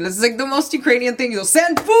food. This is like the most Ukrainian thing. You'll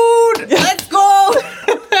send food. Let's go.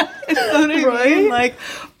 You know what I mean? Like,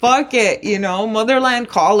 fuck it, you know, motherland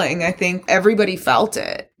calling. I think everybody felt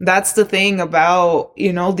it. That's the thing about,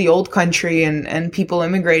 you know, the old country and people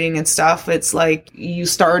immigrating and stuff. It's like you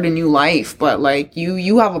start a new life, but like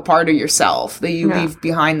you have a part of yourself that you leave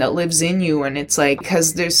behind that lives in you. And it's like,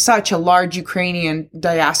 because there's such a large Ukrainian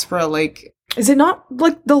diaspora, like, is it not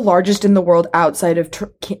like the largest in the world outside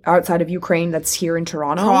of Ukraine that's here in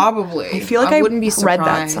Toronto? Probably. I feel like I wouldn't be surprised. Read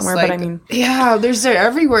that somewhere, like, but I mean, yeah, they're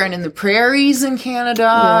everywhere, and in the prairies in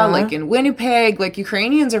Canada, like in Winnipeg, like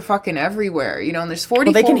Ukrainians are fucking everywhere, you know. And there's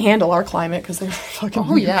 44. Well, they can handle our climate because they're fucking.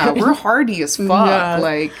 Oh yeah, we're hardy as fuck.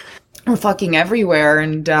 Like, we're fucking everywhere,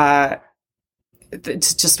 and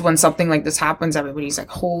it's just when something like this happens, everybody's like,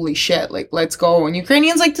 holy shit, like, let's go. And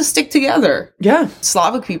Ukrainians like to stick together. Yeah.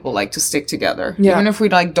 Slavic people like to stick together. Yeah. Even if we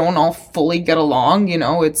like don't all fully get along, you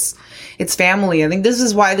know, it's family. I think this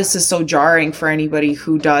is why this is so jarring for anybody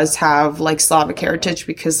who does have like Slavic heritage,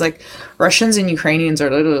 because like Russians and Ukrainians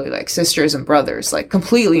are literally like sisters and brothers, like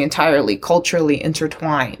completely, entirely, culturally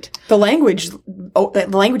intertwined. The languages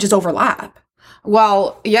overlap.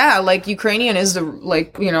 Well, yeah, like Ukrainian is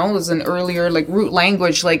was an earlier like root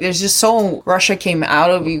language. Like there's just Russia came out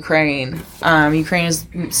of Ukraine. Ukraine is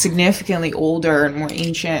significantly older and more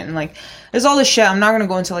ancient, and like there's all this shit. I'm not gonna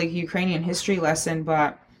go into like a Ukrainian history lesson,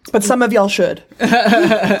 but some of y'all should.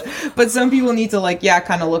 But some people need to like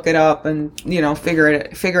kind of look it up and figure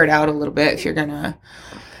it out a little bit if you're gonna.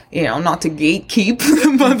 Not to gatekeep the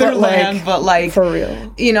motherland, but like for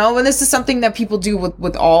real. And this is something that people do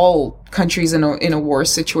with all countries in a war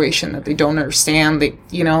situation that they don't understand. They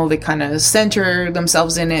kind of center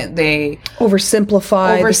themselves in it. They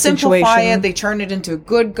oversimplify the situation. They turn it into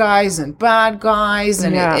good guys and bad guys,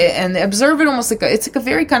 and and they observe it almost like it's like a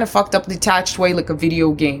very kind of fucked up, detached way, like a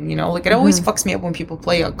video game. Like it always fucks me up when people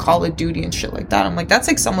play a Call of Duty and shit like that. I'm like, that's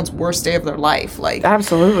like someone's worst day of their life. Like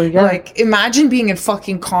absolutely, yeah. Like imagine being in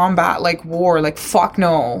fucking combat, like war. Like fuck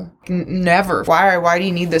no. Never. Why do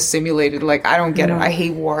you need this simulated? Like, I don't get it. I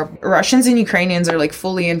hate war. Russians and Ukrainians are like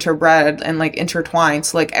fully interbred and like intertwined.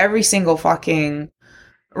 So like every single fucking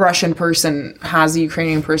Russian person has a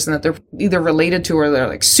Ukrainian person that they're either related to or they're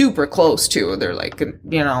like super close to. Or they're like,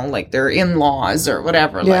 like their in-laws or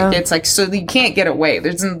whatever. Yeah. Like it's like, so you can't get away.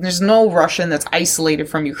 There's no Russian that's isolated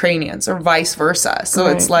from Ukrainians or vice versa. So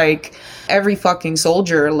It's like every fucking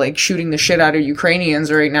soldier like shooting the shit out of Ukrainians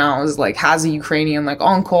right now is like has a Ukrainian like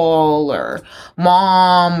uncle or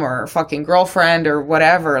mom or fucking girlfriend or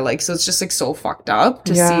whatever. Like, so it's just like so fucked up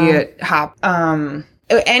to see it happen.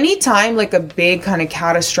 Anytime like a big kind of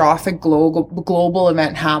catastrophic global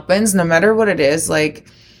event happens, no matter what it is, like,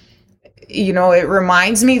 it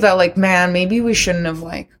reminds me that like, man, maybe we shouldn't have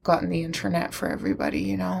like gotten the internet for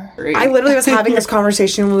everybody, I literally was having this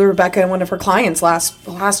conversation with Rebecca and one of her clients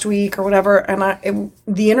last week or whatever. And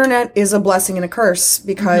the internet is a blessing and a curse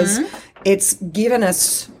because it's given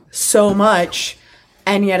us so much.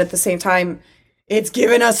 And yet at the same time, it's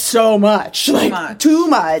given us so much, like too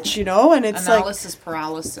much, you know? And it's analysis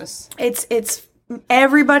paralysis. It's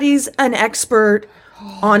everybody's an expert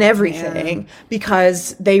on everything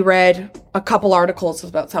because they read a couple articles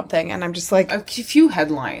about something, and I'm just like, a few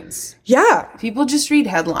headlines. Yeah. People just read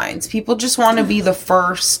headlines. People just want to be the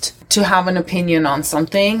first to have an opinion on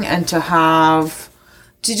something and to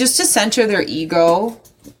center their ego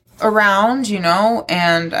around, you know?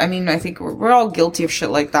 And I mean, I think we're all guilty of shit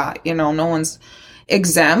like that, you know? No one's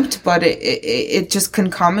exempt, but it just can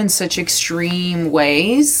come in such extreme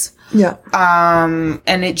ways. Yeah.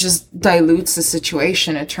 And it just dilutes the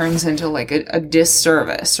situation. It turns into like a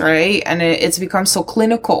disservice, right? And it's become so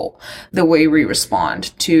clinical, the way we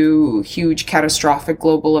respond to huge catastrophic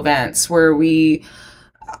global events where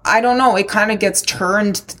I don't know, it kind of gets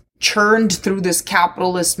churned through this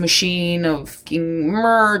capitalist machine of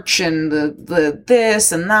merch and the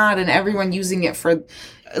this and that, and everyone using it for,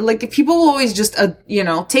 like, people will always just,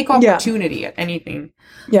 take opportunity at anything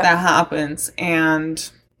that happens. And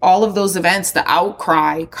all of those events, the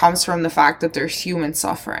outcry comes from the fact that there's human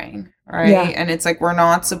suffering, right? Yeah. And it's like, we're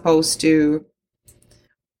not supposed to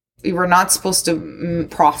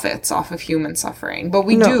profit off of human suffering, but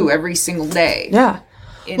we do every single day. Yeah.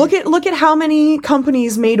 Look at how many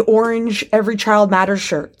companies made orange Every Child Matters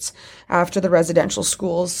shirts after the residential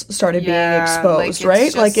schools started being exposed,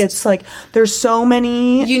 right? It's like there's so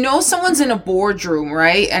many. You know, someone's in a boardroom,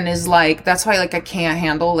 right? And is like, that's why, like, I can't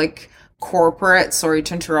handle, like, corporate, sorry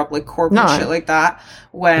to interrupt, like corporate shit like that,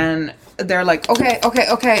 when they're like, okay,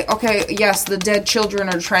 yes, the dead children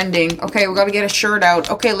are trending, okay, we gotta get a shirt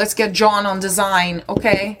out, okay, let's get John on design,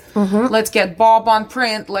 okay, let's get Bob on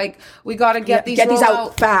print, like, we gotta get these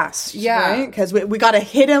out fast, right? Because we gotta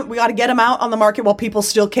hit them, we gotta get them out on the market while people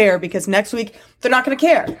still care, because next week they're not gonna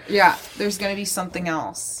care. Yeah, there's gonna be something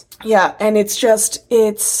else. Yeah, and I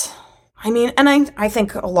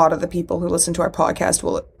think a lot of the people who listen to our podcast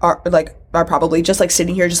are probably just like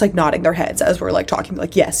sitting here, just like nodding their heads as we're like talking,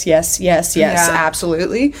 like, yes,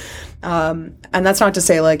 absolutely. And that's not to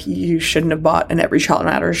say like you shouldn't have bought an Every Child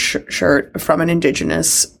Matters shirt from an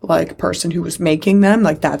Indigenous like person who was making them.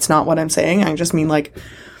 Like, that's not what I'm saying. I just mean, like,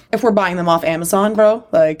 if we're buying them off Amazon, bro,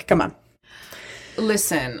 like, come on.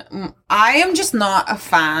 Listen, I am just not a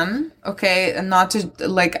fan, okay? And not to,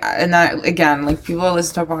 like, and that, again, like, people that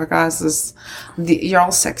listen to our podcasts, you're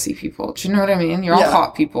all sexy people. Do you know what I mean? You're all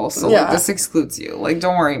hot people, so, like, this excludes you. Like,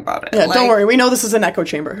 don't worry about it. Yeah, like, don't worry. We know this is an echo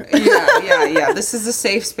chamber. Yeah. This is a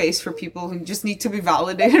safe space for people who just need to be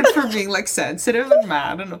validated for being, like, sensitive and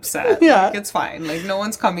mad and upset. Yeah. Like, it's fine. Like, no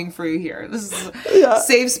one's coming for you here. This is a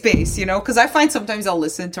safe space, you know? Because I find sometimes I'll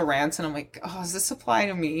listen to rants and I'm like, oh, does this apply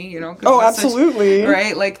to me? You know? Oh, absolutely.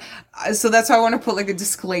 Right? Like, so that's why I want to put, like, a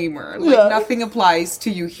disclaimer. Like, nothing applies to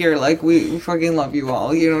you here. Like, we fucking love you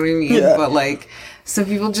all. You know what I mean? Yeah. But, like, some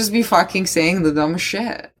people just be fucking saying the dumbest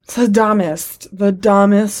shit. The dumbest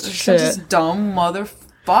shit. Just dumb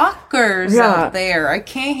motherfuckers out there. I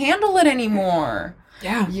can't handle it anymore.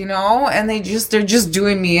 Yeah. You know? And they're just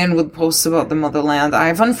doing me in with posts about the motherland.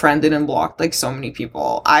 I've unfriended and blocked, like, so many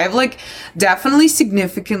people. I've, like, definitely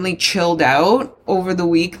significantly chilled out over the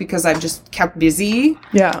week because I've just kept busy.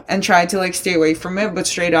 Yeah. And tried to, like, stay away from it. But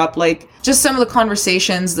straight up, like, just some of the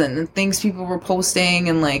conversations and things people were posting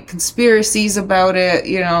and, like, conspiracies about it,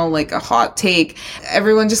 you know, like a hot take.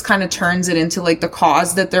 Everyone just kind of turns it into, like, the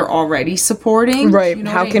cause that they're already supporting. Right. You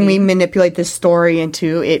know How can we manipulate this story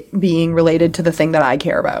into it being related to the thing that I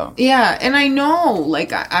care about? Yeah. And I know,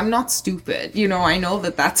 like, I'm not stupid. You know, I know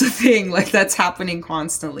that that's a thing. Like, that's happening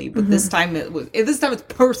constantly. But this time it's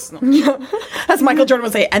personal. As Michael Jordan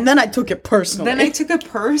would say, and then I took it personally.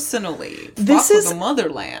 This is the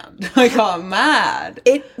motherland. I got mad.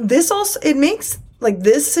 It makes, like,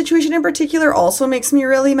 this situation in particular also makes me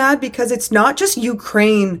really mad because it's not just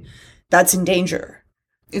Ukraine that's in danger.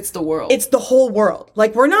 It's the world. It's the whole world.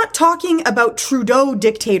 Like, we're not talking about Trudeau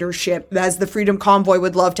dictatorship, as the Freedom Convoy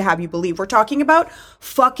would love to have you believe. We're talking about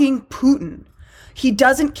fucking Putin. He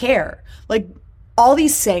doesn't care. Like, all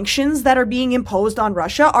these sanctions that are being imposed on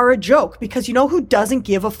Russia are a joke because you know who doesn't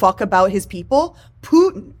give a fuck about his people?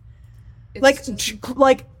 Putin. Like,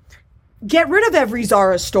 get rid of every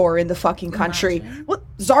Zara store in the fucking country. Well,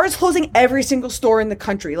 Zara's closing every single store in the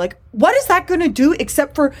country. Like, what is that going to do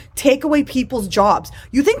except for take away people's jobs?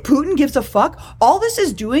 You think Putin gives a fuck? All this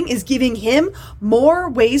is doing is giving him more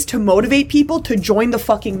ways to motivate people to join the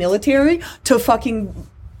fucking military, to fucking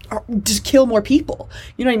just kill more people.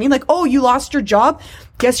 You know what I mean? Like, oh, you lost your job.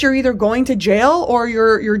 Guess you're either going to jail or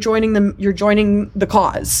you're joining the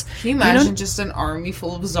cause. Can you imagine just an army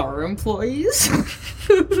full of Zara employees?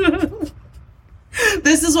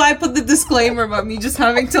 This is why I put the disclaimer about me just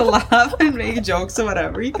having to laugh and make jokes about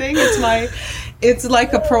everything. It's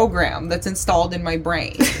like a program that's installed in my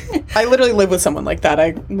brain. I literally live with someone like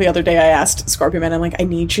that. The other day I asked Scorpio Man, I'm like, I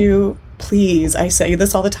need you, please. I say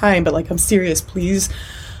this all the time, but like, I'm serious, please.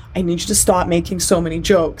 I need you to stop making so many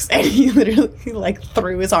jokes. And he literally like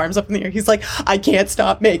threw his arms up in the air. He's like, I can't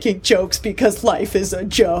stop making jokes because life is a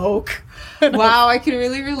joke. Wow, I can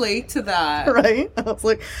really relate to that. Right? I was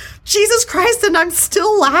like, Jesus Christ, and I'm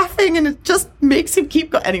still laughing, and it just makes him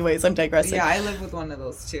keep going. Anyways, I'm digressing. Yeah, I live with one of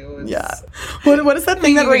those too. Yeah. What is that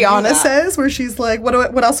thing that Rihanna says where she's like, what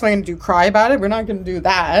else am I going to do? Cry about it? We're not going to do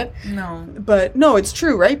that. No. But no, it's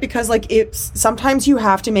true, right? Because like sometimes you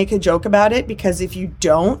have to make a joke about it, because if you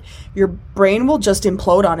don't, your brain will just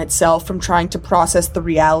implode on itself from trying to process the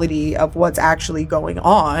reality of what's actually going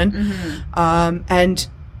on. Mm-hmm. And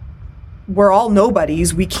we're all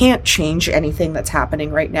nobodies. We can't change anything that's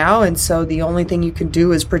happening right now. And so the only thing you can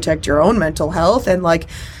do is protect your own mental health. And like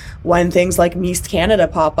when things like Meast Canada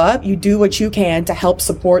pop up, you do what you can to help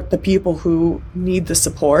support the people who need the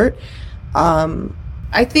support.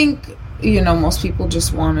 I think, most people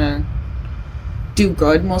just want to do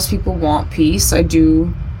good. Most people want peace. I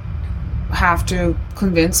do have to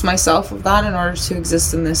convince myself of that in order to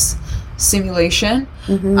exist in this simulation.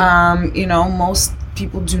 Mm-hmm. Most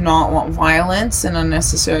people do not want violence and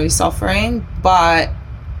unnecessary suffering, but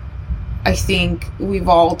I think we've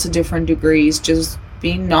all to different degrees just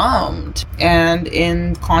been numbed and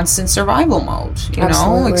in constant survival mode,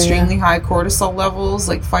 extremely high cortisol levels,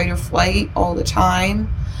 like fight or flight all the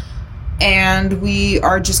time. And we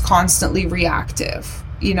are just constantly reactive,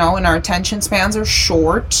 and our attention spans are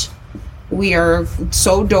short. We are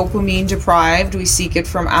so dopamine deprived. We seek it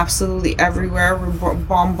from absolutely everywhere. We're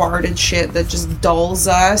bombarded shit that just dulls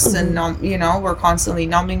us. And, we're constantly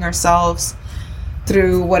numbing ourselves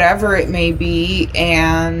through whatever it may be.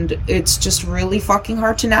 And it's just really fucking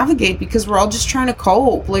hard to navigate because we're all just trying to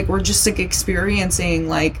cope. Like, we're just like experiencing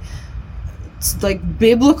like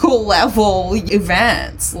biblical level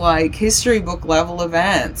events, like history book level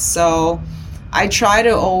events. So I try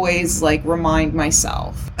to always like remind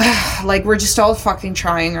myself, like we're just all fucking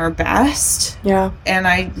trying our best. Yeah. And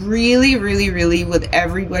I really, really, really, with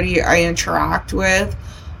everybody I interact with,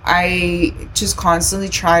 I just constantly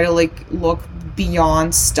try to like look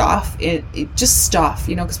beyond stuff. It just stuff,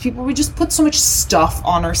 because we just put so much stuff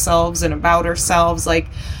on ourselves and about ourselves, like.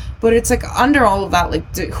 But it's like under all of that,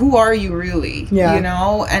 like, who are you really? Yeah.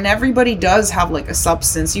 And everybody does have like a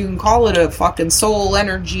substance. You can call it a fucking soul,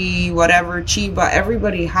 energy, whatever, chi, but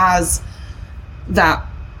everybody has that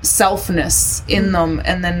selfness in them,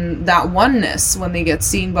 and then that oneness when they get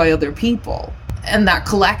seen by other people, and that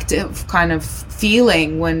collective kind of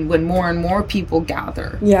feeling when more and more people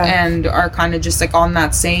gather. Yeah. And are kind of just like on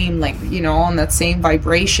that same, like, on that same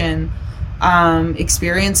vibration.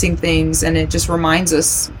 Experiencing things, and it just reminds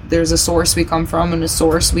us there's a source we come from and a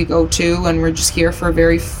source we go to, and we're just here for a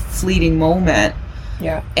very fleeting moment.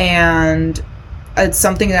 Yeah. And it's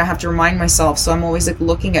something that I have to remind myself, so I'm always like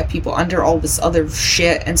looking at people under all this other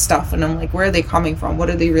shit and stuff, and I'm like, where are they coming from? What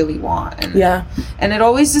do they really want? And it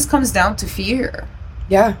always just comes down to fear.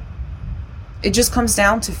 Yeah. It just comes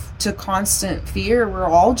down to constant fear. We're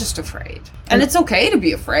all just afraid, and it's okay to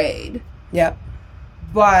be afraid. Yeah.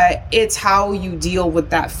 But it's how you deal with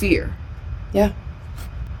that fear. Yeah.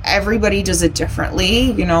 Everybody does it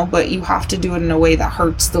differently, but you have to do it in a way that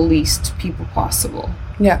hurts the least people possible.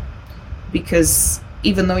 Yeah. Because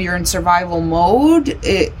even though you're in survival mode,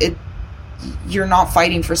 you're not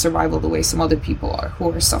fighting for survival the way some other people are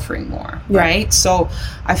who are suffering more, right? So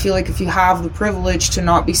I feel like if you have the privilege to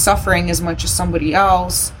not be suffering as much as somebody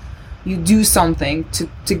else, you do something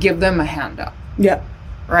to give them a hand up. Yeah.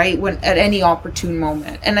 Right? When at any opportune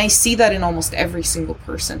moment. And I see that in almost every single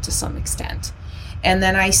person to some extent. And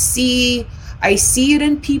then I see it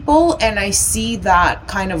in people, and I see that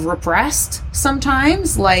kind of repressed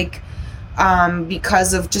sometimes, like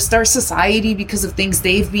because of just our society, because of things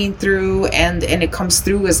they've been through, and it comes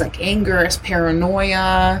through as like anger, as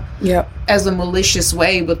paranoia, as a malicious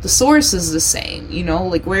way, but the source is the same,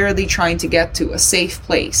 like where are they trying to get to? A safe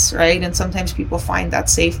place, right? And sometimes people find that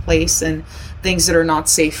safe place in things that are not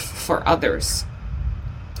safe for others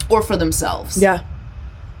or for themselves. Yeah.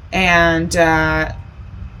 And I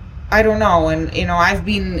don't know, and I've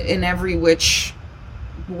been in every which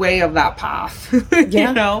way of that path.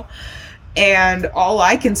 And all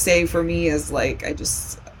I can say for me is like I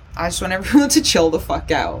just want everyone to chill the fuck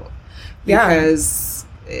out, because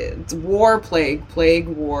it's war, plague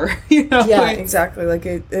war. Yeah, exactly. Like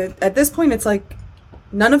at this point, it's like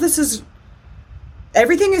none of this is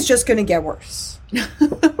everything is just going to get worse.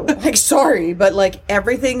 Like, sorry, but like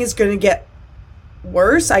everything is going to get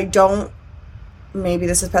worse. Maybe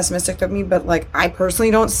this is pessimistic of me, but like I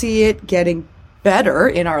personally don't see it getting better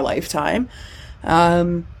in our lifetime.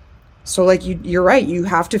 So like you're right. You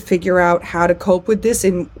have to figure out how to cope with this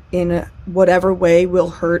in whatever way will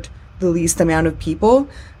hurt the least amount of people,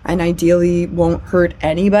 and ideally won't hurt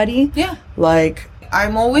anybody. Yeah. Like,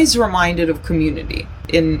 I'm always reminded of community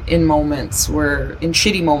in moments in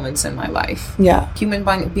shitty moments in my life. yeah.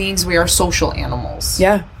 Human beings, we are social animals.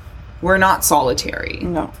 Yeah. We're not solitary.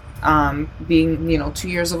 No. Being, 2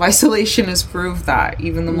 years of isolation has proved that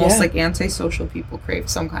even the most Yeah. like antisocial people crave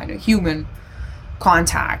some kind of human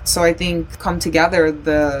contact. So I think come together,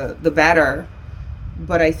 the better.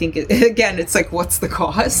 But I think again, it's like, what's the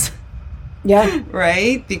cause? Yeah.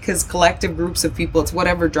 Right? Because collective groups of people, it's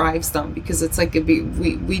whatever drives them. Because it's like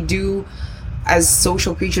we do, as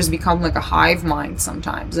social creatures, become like a hive mind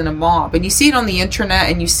sometimes in a mob. And you see it on the internet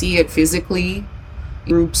and you see it physically.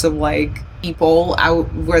 Groups of like people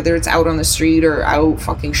out, whether it's out on the street or out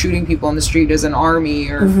fucking shooting people on the street as an army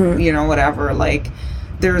or whatever, like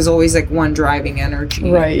there's always like one driving energy.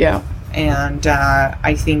 Right. Yeah. And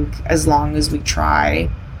I think as long as we try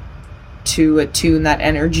to attune that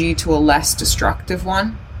energy to a less destructive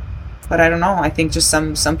one, but I don't know, I think just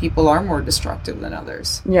some people are more destructive than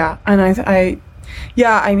others. Yeah. And I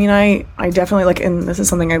definitely like, and this is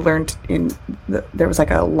something I learned there was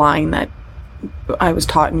like a line that I was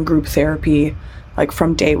taught in group therapy, like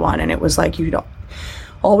from day one, and it was like, you don't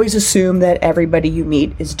always assume that everybody you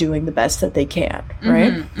meet is doing the best that they can,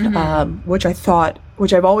 right? Which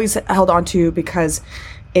I've always held on to, because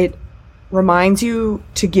it reminds you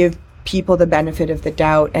to give people the benefit of the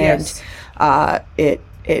doubt, and Yes.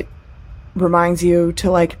 It reminds you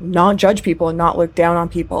to like not judge people and not look down on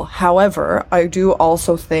people. However, I do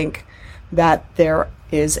also think that there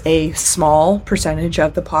is a small percentage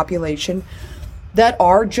of the population that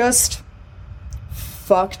are just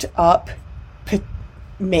fucked up,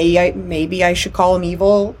 maybe I should call them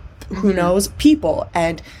evil, who knows, people.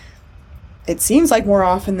 And it seems like more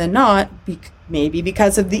often than not, maybe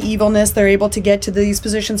because of the evilness, they're able to get to these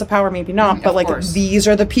positions of power, maybe not, but like course. these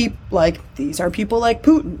are people like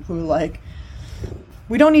Putin, who like,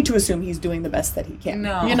 we don't need to assume he's doing the best that he can.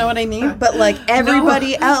 No. You know what I mean? But like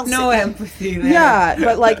everybody else. No empathy there. Yeah,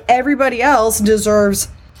 but like everybody else deserves.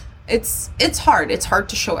 It's hard. It's hard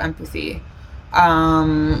to show empathy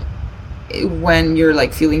when you're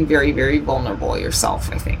like feeling very, very vulnerable yourself,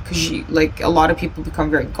 I think. Because like a lot of people become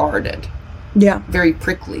very guarded, Yeah. very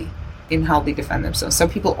prickly in how they defend themselves. Some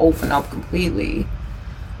people open up completely,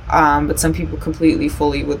 but some people completely,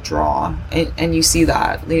 fully withdraw. And you see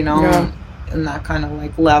that, Yeah. in that kind of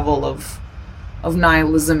like level of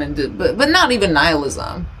nihilism but not even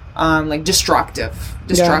nihilism, like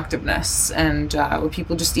destructiveness, and where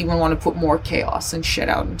people just even want to put more chaos and shit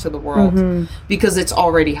out into the world because it's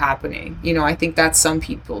already happening. I think that's some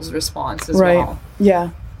people's response as well. Yeah.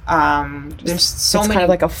 There's so It's many kind of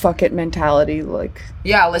like a fuck it mentality, like.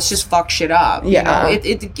 yeah, let's just fuck shit up. Yeah.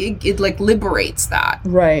 It like liberates that.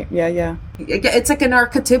 Right. Yeah. It's like an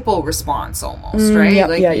archetypal response almost, right? Yep,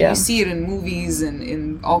 like yeah. you see it in movies and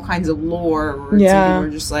in all kinds of lore where Yeah. we're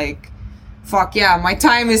just like, fuck yeah, my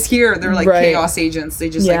time is here. They're like Right. chaos agents. They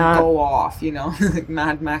just Yeah. like go off, like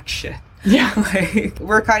Mad Max shit. Yeah. Like,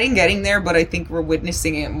 we're getting there, but I think we're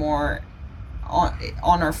witnessing it more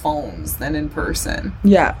on our phones than in person.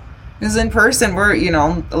 Yeah. Because in person, we're,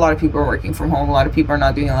 a lot of people are working from home. A lot of people are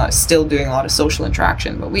not still doing a lot of social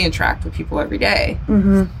interaction, but we interact with people every day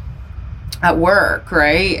at work,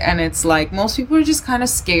 right? And it's like, most people are just kind of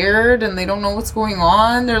scared and they don't know what's going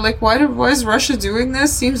on. They're like, why is Russia doing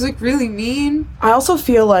this? Seems like really mean. I also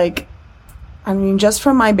feel like, just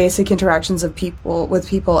from my basic interactions with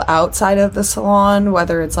people outside of the salon,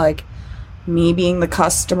 whether it's like me being the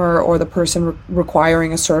customer or the person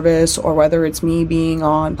requiring a service, or whether it's me being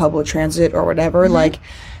on public transit or whatever, like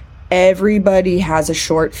everybody has a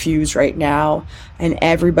short fuse right now, and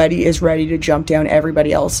everybody is ready to jump down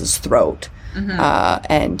everybody else's throat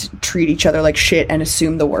and treat each other like shit and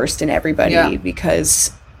assume the worst in everybody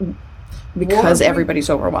because everybody's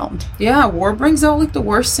overwhelmed. Yeah, war brings out like the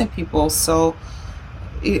worst in people. So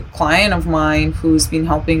a client of mine who's been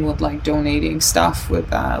helping with like donating stuff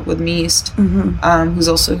with Meest, who's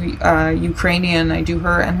also Ukrainian. I do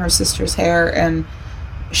her and her sister's hair, and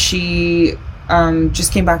she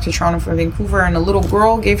just came back to Toronto from Vancouver, and a little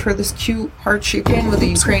girl gave her this cute heart-shaped pin with the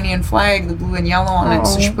Ukrainian flag, the blue and yellow on it.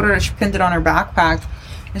 So she pinned it on her backpack,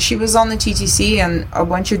 And she was on the TTC, and a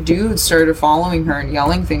bunch of dudes started following her and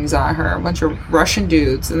yelling things at her. A bunch of Russian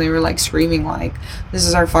dudes, and they were like screaming like, "This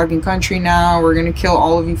is our fucking country now. We're gonna kill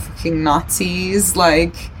all of you fucking Nazis!"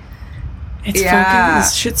 Like, It's fucking,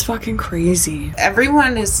 this shit's fucking crazy.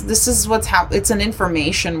 Everyone is. This is what's happening. It's an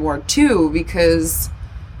information war too, because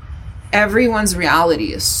everyone's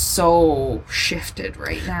reality is so shifted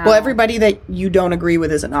right now. Well, everybody that you don't agree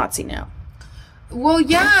with is a Nazi now. Well,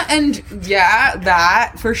 yeah, and yeah,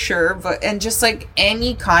 that for sure. But, and just like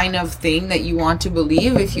any kind of thing that you want to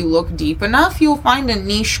believe, if you look deep enough, you'll find a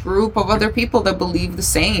niche group of other people that believe the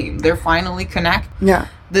same. They're finally connected. Yeah.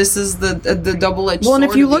 This is the double-edged sword. Well, and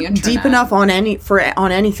if you of the look internet. deep enough on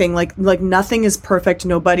anything, like nothing is perfect,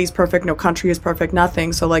 nobody's perfect, no country is perfect,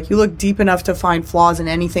 nothing. So like you look deep enough to find flaws in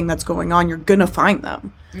anything that's going on, you're gonna find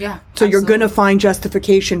them. Yeah. So you're gonna find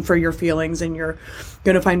justification for your feelings, and you're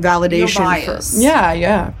gonna find validation. Your bias.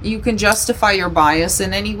 Yeah. You can justify your bias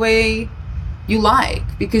in any way you like,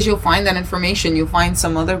 because you'll find that information. You'll find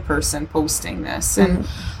some other person posting this, and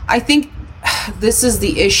I think this is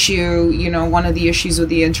the issue, you know, one of the issues with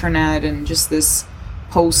the internet and just this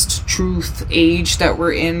post-truth age that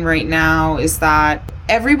we're in right now is that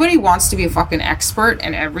everybody wants to be a fucking expert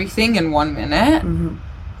in everything in 1 minute.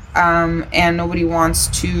 And nobody wants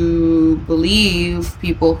to believe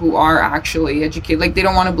people who are actually educated. Like, they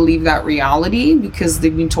don't want to believe that reality because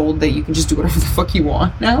they've been told that you can just do whatever the fuck you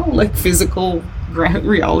want now. Like, physical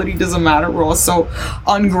reality doesn't matter. We're all so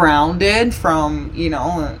ungrounded from, you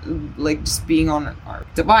know, like just being on our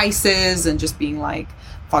devices and just being like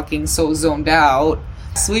fucking so zoned out.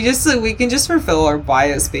 So we can just fulfill our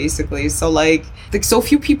bias basically. So like so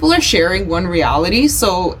few people are sharing one reality.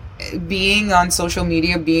 So being on social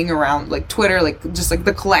media, being around like Twitter, like just like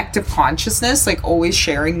the collective consciousness, like always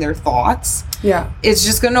sharing their thoughts. Yeah. It's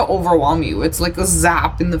just gonna overwhelm you. It's like a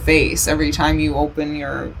zap in the face every time you open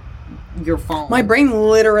your phone. My brain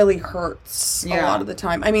literally hurts a lot of the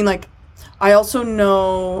time. I mean, like, I also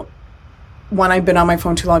know when I've been on my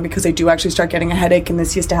phone too long, because I do actually start getting a headache, and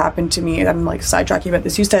this used to happen to me. I'm like sidetracking, but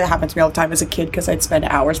this used to happen to me all the time as a kid because I'd spend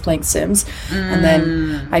hours playing Sims, and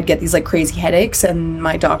then I'd get these like crazy headaches, and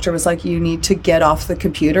my doctor was like, "You need to get off the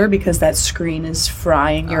computer because that screen is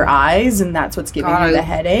frying your eyes, and that's what's giving you the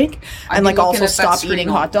headache." And like also stop eating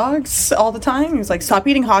hot dogs all the time. He was like, "Stop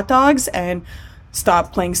eating hot dogs and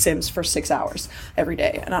stop playing Sims for 6 hours every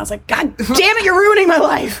day." And I was like, "God damn it, you're ruining my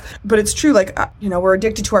life." But it's true, like, you know, we're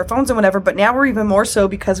addicted to our phones and whatever, but now we're even more so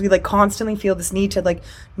because we like constantly feel this need to like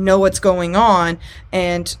know what's going on.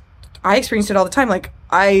 And I experienced it all the time. Like,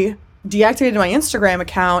 I deactivated my Instagram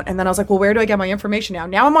account, and then I was like, well, where do I get my information now?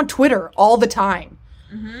 Now I'm on Twitter all the time.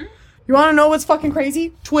 You want to know what's fucking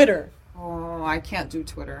crazy? Twitter. Oh, I can't do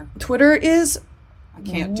Twitter. Twitter is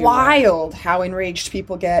wild how enraged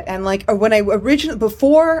people get. And like when I originally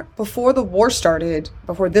before this war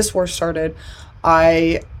started,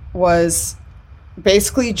 I was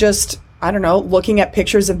basically just, I don't know, looking at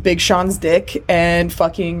pictures of Big Sean's dick and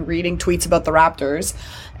fucking reading tweets about the Raptors.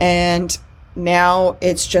 And now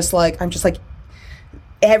it's just like, I'm just like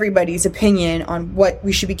everybody's opinion on what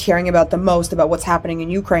we should be caring about the most about what's happening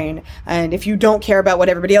in Ukraine. And if you don't care about what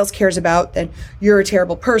everybody else cares about, then you're a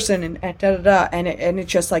terrible person, and da-da-da. And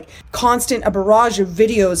it's just like constant, a barrage of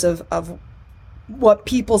videos of what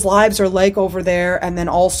people's lives are like over there, and then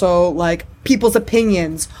also like people's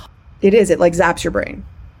opinions. It like zaps your brain.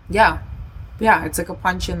 Yeah, it's like a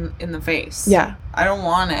punch in the face. Yeah. I don't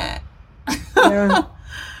want it. Yeah.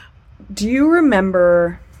 Do you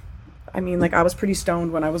remember, I mean, like, I was pretty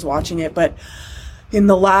stoned when I was watching it, but in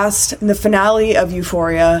the finale of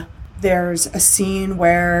Euphoria, there's a scene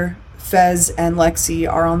where Fez and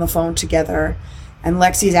Lexi are on the phone together, and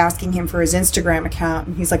Lexi's asking him for his Instagram account,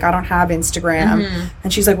 and he's like, I don't have Instagram.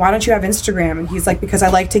 And she's like, why don't you have Instagram? And he's like, because I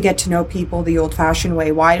like to get to know people the old-fashioned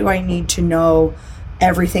way. Why do I need to know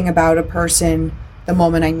everything about a person the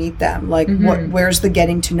moment I meet them? Like, where's the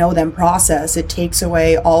getting to know them process? It takes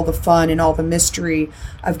away all the fun and all the mystery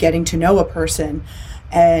of getting to know a person.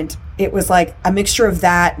 And it was like a mixture of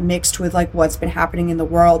that mixed with like what's been happening in the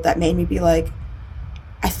world that made me be like,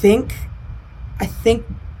 I think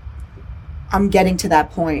I'm getting to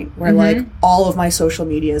that point where like all of my social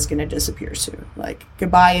media is going to disappear soon. Like,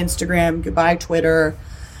 goodbye Instagram, goodbye Twitter,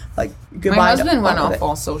 like goodbye. My husband went off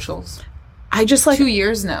all socials. I just like 2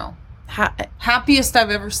 years now. Happiest I've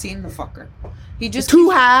ever seen the fucker. He just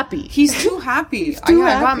happy. He's too happy. I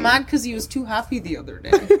got mad because he was too happy the other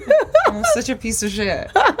day. I'm such a piece of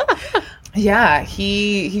shit. Yeah,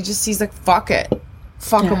 he's like, fuck it,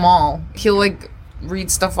 fuck them all. He'll like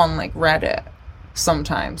read stuff on like Reddit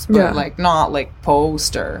sometimes, but like not like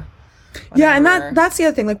post or Yeah, and whatever. that's the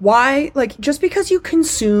other thing. Like, why, like, just because you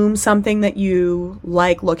consume something that you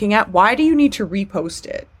like looking at, why do you need to repost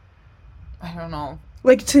it? I don't know.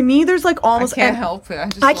 Like, to me, there's like I almost can't help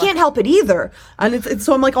it. I can't help it either. And it's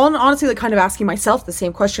so I'm like honestly like kind of asking myself the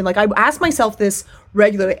same question. Like I ask myself this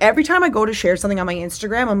regularly. Every time I go to share something on my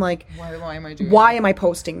Instagram, I'm like, why am I doing why am I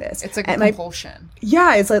posting this? It's like a and compulsion.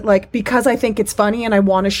 yeah, it's like because I think it's funny and I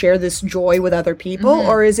want to share this joy with other people,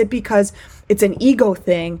 or is it because it's an ego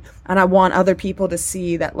thing and I want other people to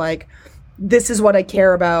see that like this is what I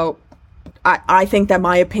care about. I think that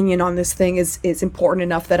my opinion on this thing is important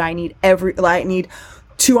enough that I need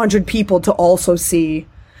 200 people to also see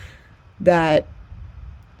that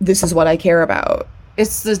this is what I care about.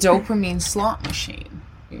 It's the dopamine slot machine.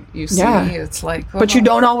 You see, Yeah. it's like, But you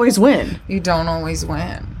don't always win. You don't always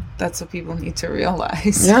win. That's what people need to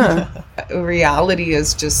realize. Yeah. Reality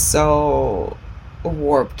is just so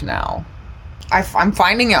warped now. I'm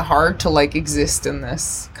finding it hard to like exist in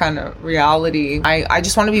this kind of reality. I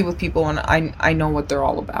just want to be with people and I know what they're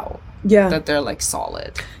all about. Yeah. That they're like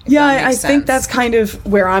solid. Yeah, I think that's kind of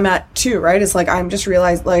where I'm at too, right? It's like I'm just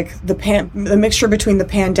realized like the mixture between the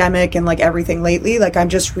pandemic and like everything lately, like I'm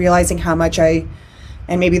just realizing how much and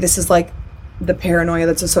maybe this is like the paranoia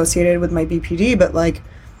that's associated with my BPD, but like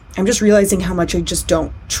I'm just realizing how much I just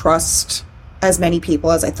don't trust as many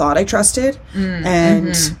people as I thought I trusted.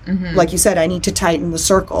 Like you said, I need to tighten the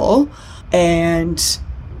circle. And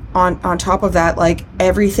on top of that, like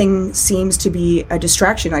everything seems to be a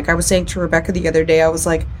distraction. Like I was saying to Rebecca the other day, I was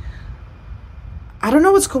like, I don't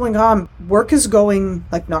know what's going on. Work is going,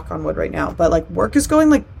 like, knock on wood right now, but like work is going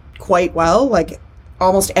like quite well. Like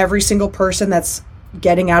almost every single person that's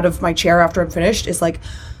getting out of my chair after I'm finished is like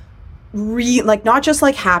like not just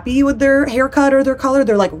like happy with their haircut or their color,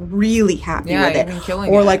 they're like really happy with it, been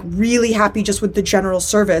killing or it. like really happy just with the general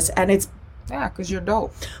service. And it's because you're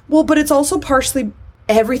dope. well, but it's also partially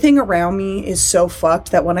everything around me is so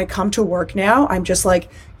fucked that when I come to work now, I'm just like,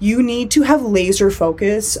 you need to have laser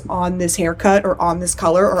focus on this haircut or on this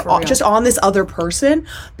color or just on this other person,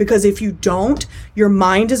 because if you don't, your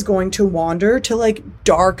mind is going to wander to like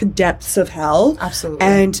dark depths of hell. Absolutely.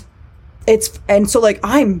 And so like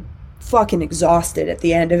I'm fucking exhausted at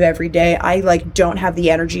the end of every day. I like don't have the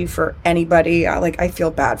energy for anybody. I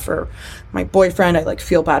feel bad for my boyfriend. I like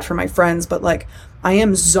feel bad for my friends, but like I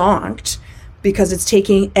am zonked because it's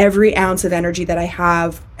taking every ounce of energy that I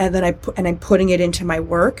have and then I'm putting it into my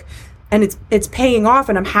work, and it's paying off,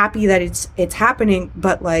 and I'm happy that it's happening,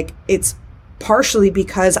 but like it's partially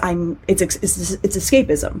because it's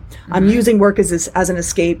escapism. I'm using work as an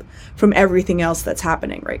escape from everything else that's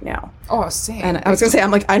happening right now. Oh, same. And I was gonna say,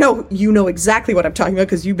 I'm like, I know you know exactly what I'm talking about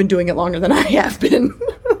because you've been doing it longer than I have been.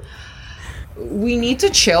 We need to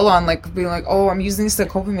chill on like being like, oh, I'm using this to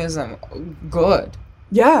coping. Good.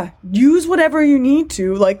 Yeah, use whatever you need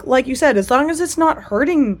to. Like you said, as long as it's not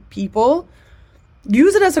hurting people,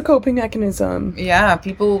 use it as a coping mechanism. Yeah,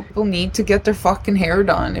 people need to get their fucking hair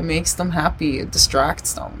done. It makes them happy. It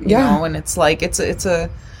distracts them. You know, and it's like it's a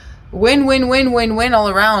win all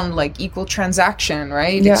around, like equal transaction,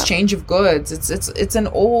 right? Yeah. Exchange of goods. It's an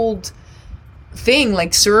old thing.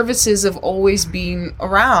 Like services have always been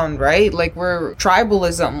around, right? Like we're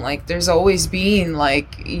tribalism. Like there's always been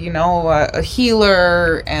like, you know, a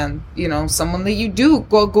healer and, you know, someone that you do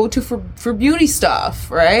go to for beauty stuff,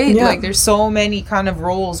 right? Yeah. Like there's so many kind of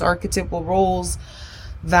roles, archetypal roles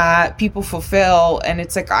that people fulfill, and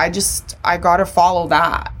it's like I gotta follow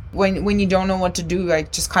that. When you don't know what to do, I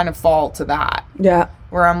just kind of fall to that. Yeah.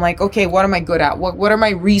 Where I'm like, okay, what am I good at? What are my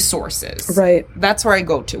resources? Right. That's where I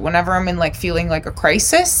go to. Whenever I'm in like feeling like a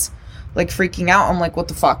crisis, like freaking out, I'm like, what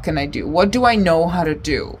the fuck can I do? What do I know how to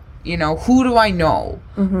do? You know, who do I know?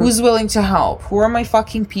 Who's willing to help? Who are my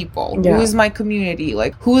fucking people? Yeah. Who is my community?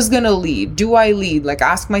 Like, who's gonna lead? Do I lead? Like,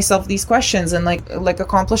 ask myself these questions and like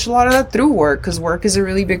accomplish a lot of that through work, because work is a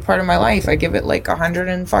really big part of my life. I give it like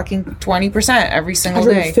 120% every single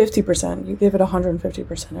day. 150%. You give it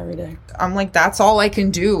 150% every day. I'm like, that's all I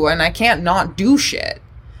can do, and I can't not do shit.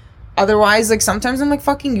 Otherwise, like, sometimes I'm like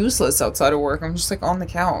fucking useless outside of work. I'm just like on the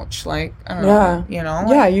couch, like, I don't know, you know?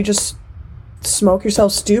 Yeah, you just smoke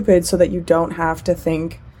yourself stupid so that you don't have to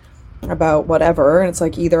think about whatever. And it's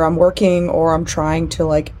like either I'm working or I'm trying to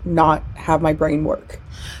like not have my brain work.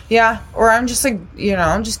 Yeah, or I'm just like, you know,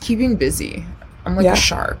 I'm just keeping busy. I'm like Yeah. a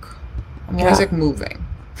shark. I'm always like moving.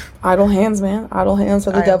 Idle hands, man. Idle hands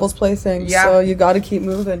are the devil's plaything. Yeah. So you got to keep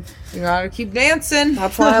moving. You gotta keep dancing.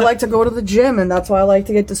 That's why I like to go to the gym, and that's why I like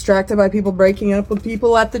to get distracted by people breaking up with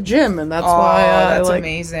people at the gym, and that's why that's I like,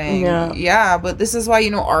 amazing. Yeah. Yeah, but this is why,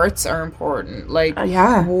 arts are important. Like,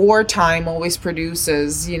 yeah. wartime always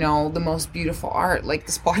produces, the most beautiful art. Like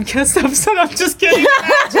this podcast episode. I'm just kidding.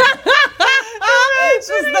 This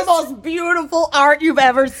is the most beautiful art you've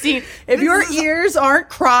ever seen. If your ears aren't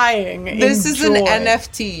crying, this is an enjoy.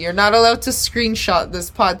 NFT. You're not allowed to screenshot this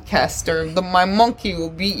podcast, or my monkey will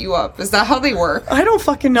beat you up. Is that how they work? I don't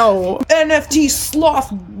fucking know. NFT sloth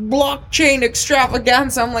blockchain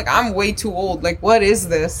extravaganza. I'm like, I'm way too old. Like, what is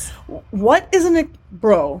this? What isn't it,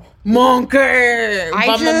 bro? Monkey.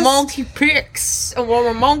 My just- monkey pics. I want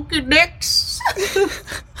my monkey dicks.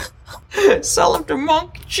 Sell them to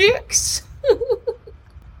monkey chicks.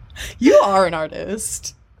 You are an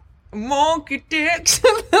artist. Monkey dicks.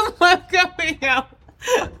 Coming out.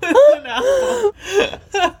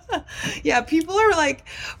 Yeah, people are like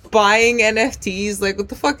buying NFTs. Like, what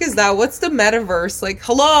the fuck is that? What's the metaverse? Like,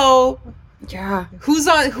 hello, Yeah.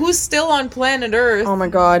 who's still on planet Earth? Oh my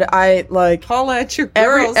god, I like Holla at your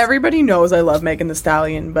girls. everybody knows I love Megan Thee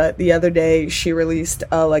Stallion, but the other day she released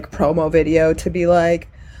a like promo video to be like,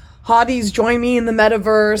 hotties, join me in the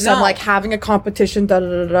metaverse. No. I'm like having a competition, da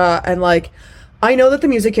da da da, and like I know that the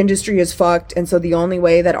music industry is fucked, and so the only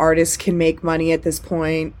way that artists can make money at this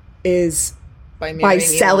point is by marrying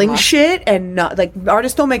selling Elon Musk. shit, and not like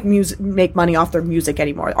artists don't make money off their music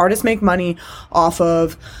anymore. Artists make money off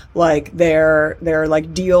of like their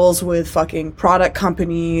like deals with fucking product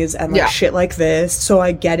companies and like Yeah. shit like this. So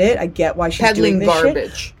I get it. I get why she's Peddling doing this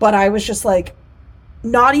garbage. shit. But I was just like,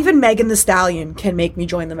 not even Megan Thee Stallion can make me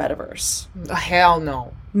join the metaverse. Hell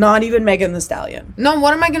no. Not even Megan Thee Stallion. No,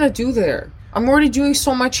 what am I gonna do there? I'm already doing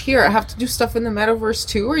so much here. I have to do stuff in the metaverse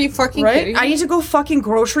too. Are you fucking Right? kidding me? I need to go fucking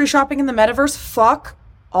grocery shopping in the metaverse. Fuck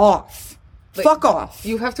off. Like, Fuck off.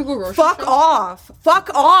 You have to go grocery Fuck shopping? off. Fuck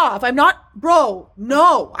off. I'm not, bro.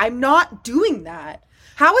 No, I'm not doing that.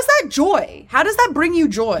 How is that joy? How does that bring you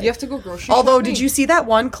joy? You have to go grocery Although, shopping. did you see that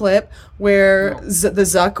one clip where No. the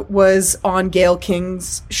Zuck was on Gail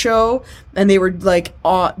King's show and they were like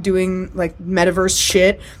doing like metaverse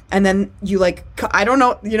shit, and then you like I don't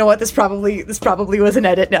know, you know what? This probably was an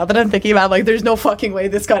edit. Now that I'm thinking about it, like, there's no fucking way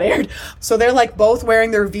this got aired. So they're like both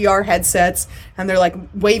wearing their VR headsets and they're like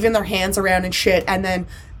waving their hands around and shit, and then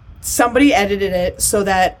somebody edited it so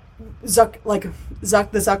that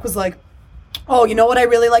Zuck was like, oh, you know what I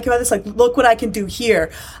really like about this? Like, look what I can do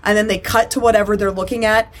here. And then they cut to whatever they're looking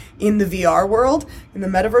at in the VR world, in the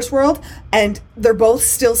metaverse world, and they're both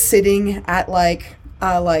still sitting at like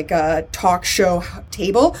a talk show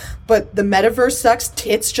table, but the metaverse sucks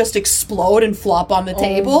tits just explode and flop on the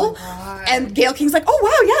table. God. And Gail King's like, oh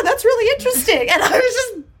wow, yeah, that's really interesting. And I was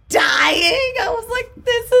just dying. I was like,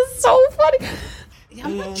 this is so funny.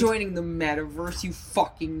 I'm not joining the metaverse, you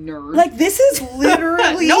fucking nerd. Like, this is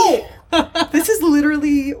literally No! this is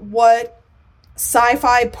literally what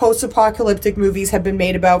sci-fi post-apocalyptic movies have been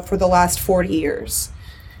made about for the last 40 years.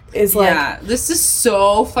 Is like, yeah, this is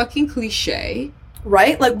so fucking cliche.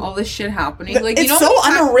 right? Like, All this shit happening. Like, it's you know so how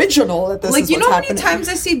many unoriginal that this like, is you what's know how many happening. times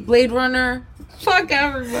I see Blade Runner? Fuck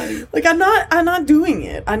everybody. Like, I'm not doing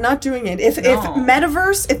it. I'm not doing it. If No. the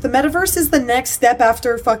metaverse is the next step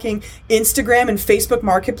after fucking Instagram and Facebook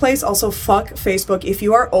Marketplace, also fuck Facebook. If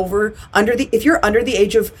you are if you're under the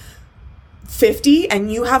age of 50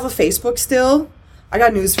 and you have a Facebook still, I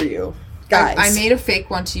got news for you. Guys. I made a fake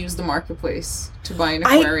one to use the marketplace to buy an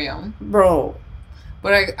aquarium. Bro,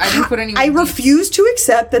 But I didn't put any I deets. refuse to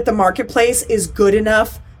accept that the marketplace is good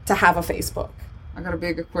enough to have a Facebook. I got a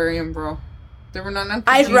big aquarium, bro. There were none on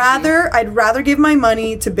I'd Kijiji. rather give my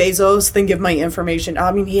money to Bezos than give my information.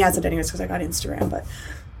 I mean, he has it anyways because I got Instagram, but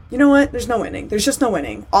you know what? There's no winning. There's just no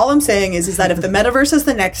winning. All I'm saying is that if the metaverse is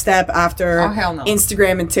the next step after Oh, hell no.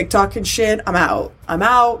 Instagram and TikTok and shit, I'm out.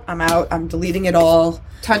 I'm deleting it all.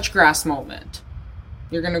 Touch grass moment.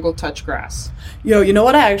 You're gonna go touch grass. Yo, you know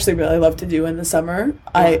what I actually really love to do in the summer?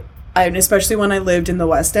 I and especially when I lived in the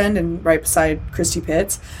West End and right beside Christie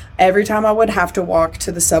Pitts, every time I would have to walk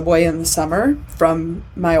to the subway in the summer from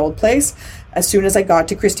my old place, as soon as I got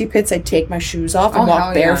to Christie Pitts, I'd take my shoes off and Oh, walk hell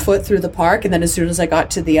yeah. barefoot through the park, and then as soon as I got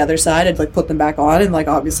to the other side, I'd like put them back on and like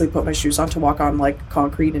obviously put my shoes on to walk on like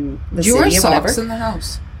concrete in the Do you city wear and whatever. socks in the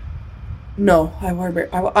house? No, I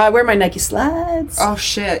wear my Nike slides. Oh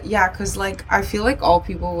shit, yeah, cause like I feel like all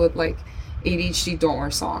people with like ADHD don't wear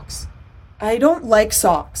socks. I don't like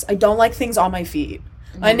socks. I don't like things on my feet.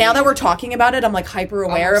 And now that we're talking about it, I'm like hyper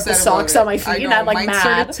aware of the upset about socks it. on my I feet, know, and I'm like mine mad.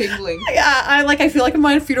 started tingling. Yeah, I feel like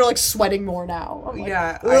my feet are like sweating more now. I'm like,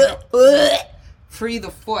 Yeah, ugh, ugh. Free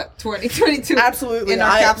the foot 2022. Absolutely. In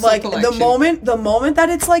our capsule like collection. the moment that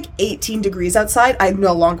it's like 18 degrees outside, I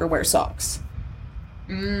no longer wear socks.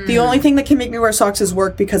 The only thing that can make me wear socks is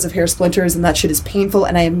work because of hair splinters, and that shit is painful,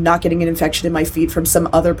 and I am not getting an infection in my feet from some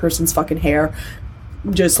other person's fucking hair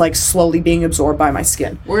just like slowly being absorbed by my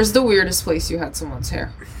skin. Where's the weirdest place you had someone's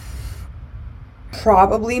hair?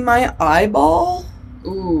 Probably my eyeball.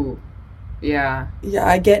 Ooh. Yeah. Yeah,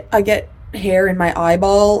 I get hair in my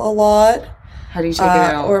eyeball a lot. How do you take it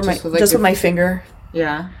out? Or just with my finger.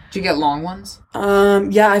 Yeah. Do you get long ones?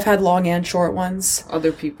 Yeah, I've had long and short ones.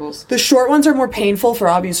 Other people's. The short ones are more painful for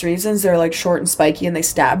obvious reasons. They're like short and spiky and they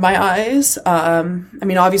stab my eyes. I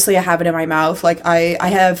mean, obviously I have it in my mouth. Like I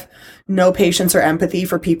have no patience or empathy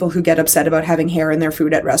for people who get upset about having hair in their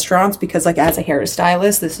food at restaurants because like as a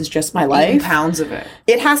hairstylist, this is just my life. Eating pounds of it.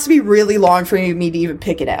 It has to be really long for me to even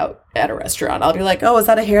pick it out at a restaurant. I'll be like, oh, is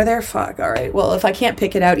that a hair there? Fuck. All right. Well, if I can't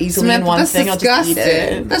pick it out easily in one thing, I'll just eat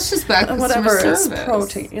it. That's just bad customer whatever. service. It's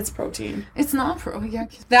protein. It's protein. It's not yeah.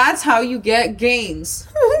 That's how you get gains.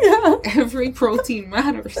 Yeah. Every protein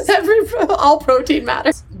matters. All protein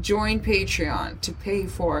matters. Join Patreon to pay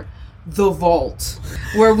for the vault,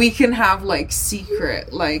 where we can have like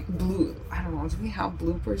secret, like I don't know. Do we have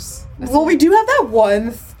bloopers? Well, we do have that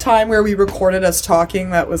one time where we recorded us talking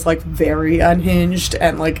that was like very unhinged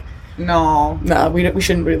and like. No, we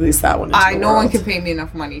shouldn't release that one. No one can pay me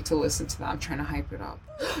enough money to listen to that. I'm trying to hype it up.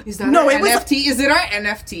 Is that our NFT? Is it our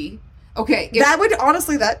NFT? Okay, that would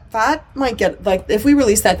honestly that might get like if we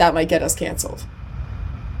release that might get us canceled.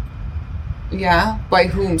 Yeah, by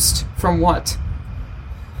whomst? From what?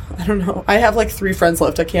 I don't know. I have like 3 friends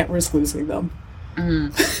left. I can't risk losing them.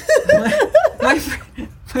 My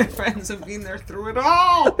friends have been there through it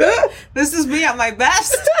all. This is me at my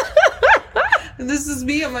best. This is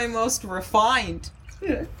me at my most refined.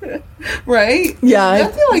 Right? Yeah.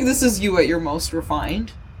 I feel like this is you at your most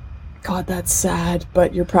refined. God, that's sad,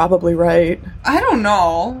 but you're probably right. I don't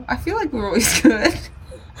know. I feel like we're always good.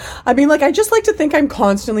 I mean, like, I just like to think I'm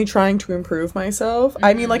constantly trying to improve myself.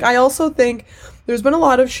 I mean, like, I also think there's been a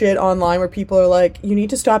lot of shit online where people are like, you need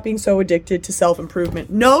to stop being so addicted to self-improvement.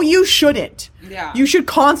 No, you shouldn't. Yeah. You should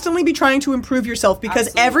constantly be trying to improve yourself because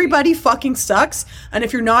Absolutely. Everybody fucking sucks. And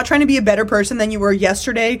if you're not trying to be a better person than you were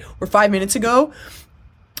yesterday or 5 minutes ago,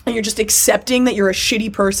 and you're just accepting that you're a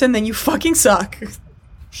shitty person, then you fucking suck.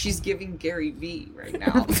 She's giving Gary V right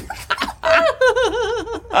now.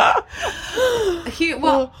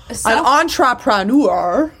 An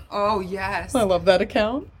entrepreneur. Oh, yes. I love that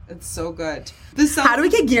account. It's so good. How do we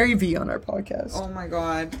get Gary V on our podcast? Oh my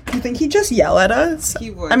god. You think he'd just yell at us?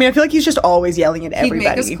 He would. I mean, I feel like he's just always yelling at everybody. He'd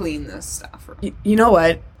make us clean this stuff. You know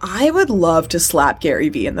what? I would love to slap Gary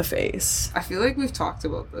V in the face. I feel like we've talked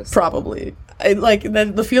about this. Probably.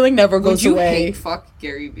 The feeling never goes away. Would you hate fuck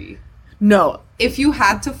Gary V? No. If you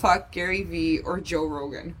had to fuck Gary V or Joe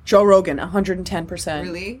Rogan. Joe Rogan, 110%.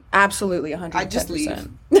 Really? Absolutely, 110%. I'd just leave. I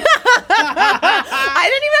didn't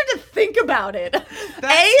even have to think about it.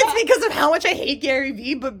 It's because of how much I hate Gary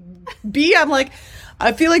V, but B, I'm like,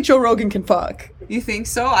 I feel like Joe Rogan can fuck. You think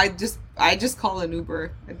so? I just call an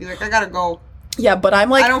Uber. I'd be like, I gotta go. Yeah, but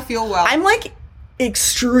I'm like, I don't feel well. I'm like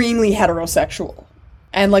extremely heterosexual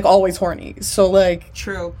and like always horny. So like,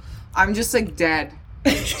 true. I'm just like dead.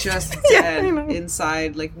 Just dead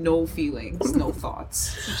inside, like no feelings, no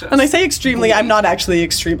thoughts. And I say extremely, I'm not actually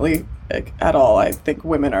extremely like, at all. I think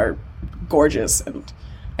women are gorgeous and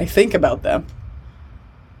I think about them.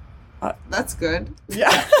 That's good. Yeah.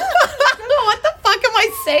 What the fuck am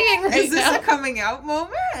I saying right now? Is this a coming out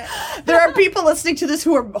moment? There are people listening to this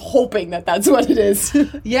who are hoping that that's what it is.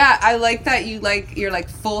 Yeah, I like that you're like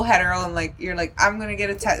full hetero and like you're like, I'm gonna get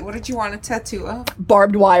a tattoo. What did you want a tattoo of?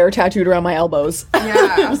 Barbed wire tattooed around my elbows.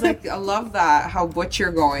 Yeah, I was like, I love that, how butch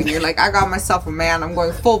you're going. You're like, I got myself a man, I'm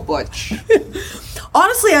going full butch.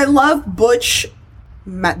 Honestly, I love butch,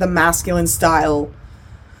 the masculine style,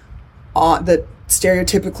 the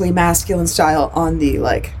stereotypically masculine style on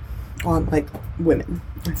women.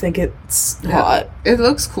 I think it's hot. It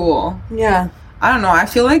looks cool. Yeah. I don't know. I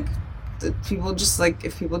feel like people just like,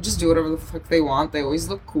 if people just do whatever the fuck they want, they always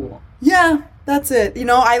look cool. Yeah, that's it. You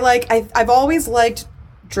know, I've always liked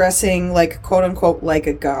dressing like quote unquote like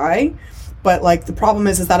a guy, but like the problem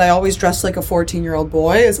is that I always dress like a 14-year-old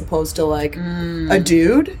boy as opposed to like a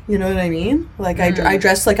dude. You know what I mean? Like I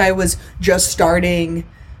dressed like I was just starting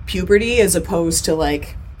puberty as opposed to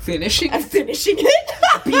like finishing it,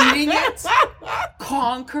 beating it,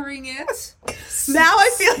 conquering it. Now I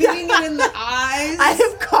feel seeing it in the eyes. I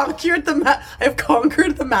have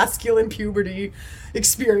conquered the masculine puberty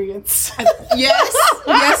experience.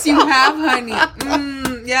 Yes, you have, honey.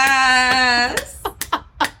 Yes.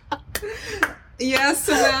 Yes,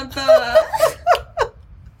 Samantha.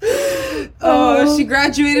 Oh, she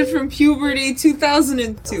graduated from puberty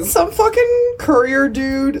 2002. Some fucking courier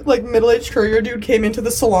dude, like middle-aged courier dude, came into the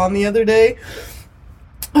salon the other day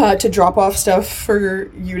to drop off stuff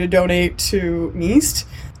for you to donate to Meast.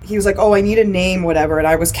 He was like, oh, I need a name, whatever, and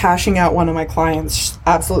I was cashing out one of my clients,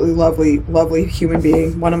 absolutely lovely human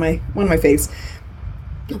being, one of my faves.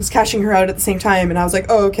 I was cashing her out at the same time, and I was like,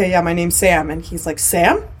 oh, okay, yeah, my name's Sam. And he's like,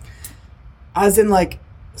 Sam? As in, like,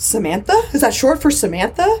 Samantha? Is that short for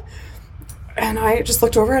Samantha? And I just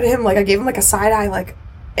looked over at him, like, I gave him, like, a side eye, like,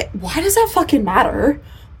 why does that fucking matter?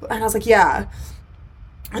 And I was like, yeah.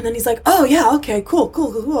 And then he's like, oh, yeah, okay,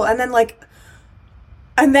 cool. And then, like,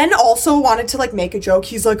 and then also wanted to, like, make a joke.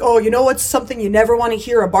 He's like, oh, you know what's something you never want to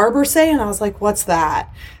hear a barber say? And I was like, what's that?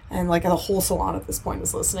 And, like, the whole salon at this point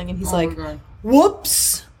was listening. And he's like,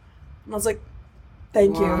 whoops. And I was like,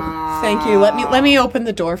 thank you. Let me open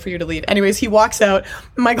the door for you to leave. Anyways, he walks out.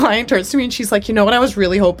 My client turns to me and she's like, you know what I was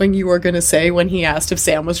really hoping you were going to say when he asked if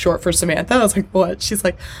Sam was short for Samantha? I was like, what? She's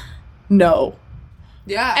like, no.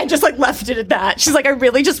 Yeah. And just, like, left it at that. She's like, I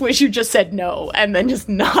really just wish you just said no and then just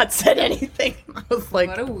not said anything. I was like,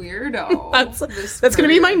 what a weirdo. That's going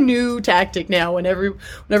to be my new tactic now. Whenever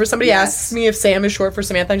somebody asks me if Sam is short for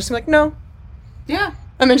Samantha, I'm just like, no. Yeah.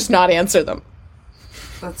 And then just not answer them.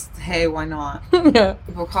 Hey, why not? Yeah.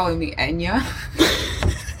 People calling me Enya.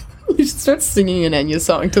 You should start singing an Enya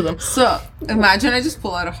song to them. So, imagine I just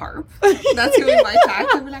pull out a harp. That's going to be my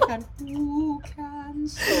tactic. I'm like, who can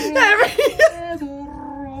say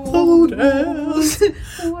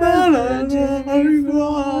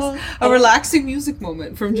a relaxing music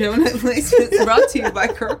moment from Gemini Placements brought to you by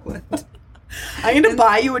Kirkland. I'm going to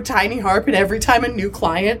buy you a tiny harp, and every time a new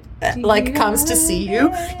client, like, comes to see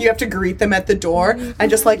you, you have to greet them at the door and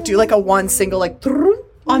just, like, do, like, a one single, like,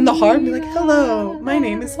 on the harp, be like, hello, my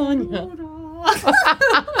name is Sonia.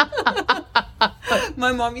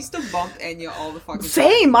 My mom used to bump Enya all the fucking time.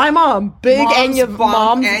 Same, my mom. Big Enya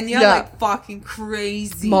mom. Enya, like, fucking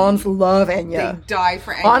crazy. Moms love Enya. They die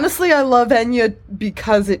for Enya. Honestly, I love Enya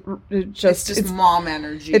because it's mom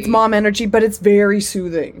energy. It's mom energy, but it's very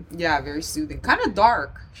soothing. Yeah, very soothing. Kind of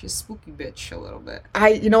dark. She's a spooky bitch a little bit.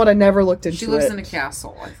 You know what? I never looked into it. She lives in a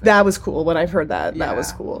castle, I think. That was cool. When I've heard that, that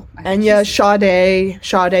was cool. Enya, Sade.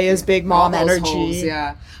 Sade is big mom energy. Holes,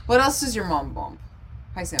 yeah. What else does your mom bump?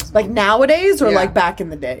 Hi, Sam's like mom. Nowadays or like back in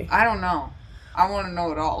the day? I don't know. I want to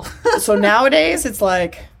know it all. So nowadays it's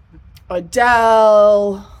like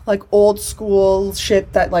Adele, like old school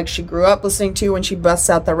shit that like she grew up listening to when she busts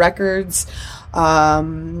out the records.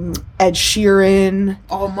 Ed Sheeran.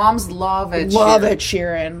 Oh, moms love Ed Sheeran. Love Ed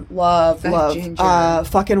Sheeran. Love. Ginger.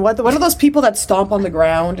 Fucking what are those people that stomp on the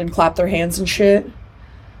ground and clap their hands and shit?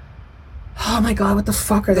 Oh my god, what the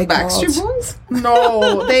fuck are they called? Backstreet Boys?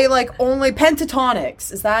 No, they like only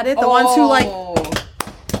Pentatonics. Is that it? The ones who like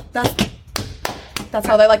that's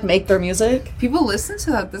how they like make their music. People listen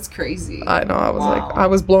to that. That's crazy. I know. I was like, I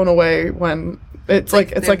was blown away when it's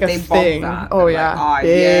like it's like a thing. Oh yeah, like,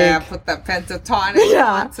 yeah. Put that Pentatonic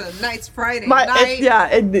on tonight's Friday night.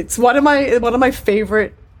 It's one of my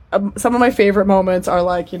favorite. Some of my favorite moments are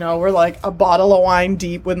like, you know, we're like a bottle of wine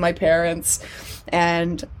deep with my parents,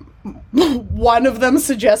 and one of them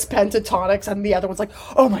suggests Pentatonics and the other one's like,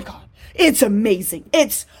 oh my god, it's amazing,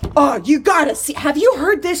 it's you gotta see, have you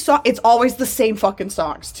heard this song? It's always the same fucking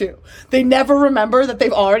songs too. They never remember that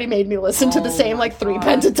they've already made me listen to the same like 3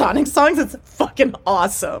 Pentatonic songs. It's fucking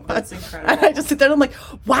awesome. That's incredible. And I just sit there and I'm like,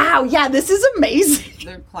 wow, yeah, this is amazing.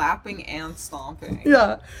 They're clapping and stomping.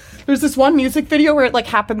 Yeah, there's this one music video where it like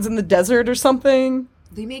happens in the desert or something.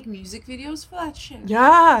 They make music videos for that shit.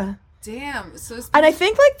 Yeah. Damn. So and I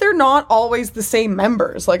think like they're not always the same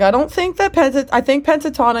members. Like I don't think that I think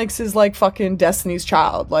Pentatonics is like fucking Destiny's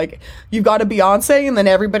Child. Like you've got a Beyonce and then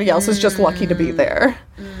everybody else is just lucky to be there.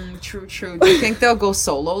 True. Do you think they'll go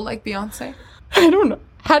solo like Beyonce? I don't know.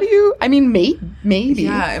 How do you? I mean, maybe.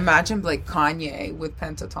 Yeah, imagine like Kanye with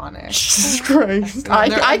Pentatonics. Jesus Christ.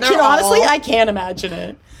 I can honestly, I can't imagine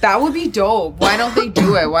it. That would be dope. Why don't they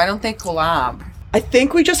do it? Why don't they collab? I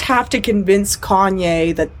think we just have to convince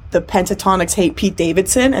Kanye that the Pentatonics hate Pete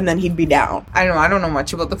Davidson, and then he'd be down. I don't know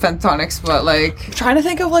much about the Pentatonics, but like... I'm trying to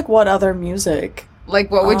think of like what other music.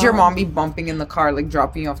 Like what would your mom be bumping in the car, like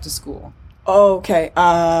dropping you off to school? Okay,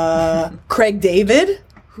 Craig David.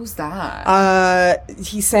 Who's that?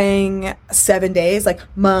 He sang 7 Days, like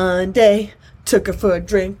Monday. Took her for a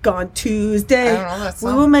drink on Tuesday. I don't know that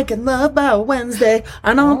song. We were making love by Wednesday.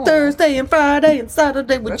 And on Thursday and Friday and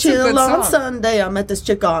Saturday we chill on Sunday. I met this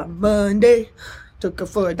chick on Monday. Took her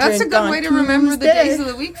for a That's a drink good on way to remember the Tuesday. days of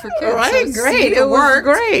the week for kids. Right, So great. see, It was worked.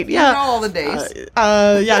 great. You Yeah. know all the days.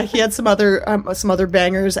 Yeah, he had some other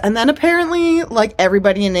bangers, and then apparently, like,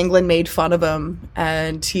 everybody in England made fun of him,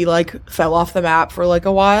 and he like fell off the map for like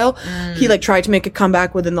a while. He like tried to make a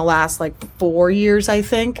comeback within the last like 4 years, I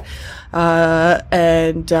think,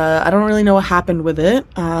 and I don't really know what happened with it.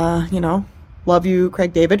 You know, love you,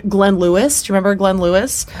 Craig David. Glenn Lewis, do you remember Glenn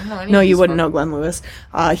Lewis? I don't know any No, of you these wouldn't folks. know Glenn Lewis.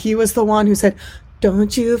 He was the one who said,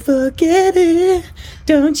 "Don't you forget it.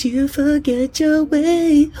 Don't you forget your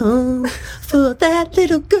way home. For that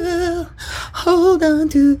little girl, hold on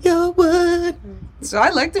to your word." So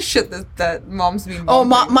I like the shit that mom's been. Oh,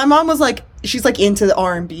 bumping. my mom was like, she's like into the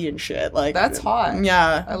R&B and shit. Like, That's hot.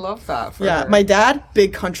 Yeah. I love that. For Yeah. her. My dad,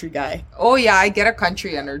 big country guy. Oh yeah, I get a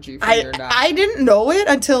country energy from your dad. I didn't know it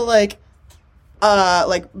until like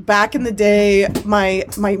back in the day, my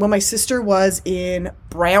when my sister was in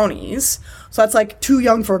Brownies, so that's like too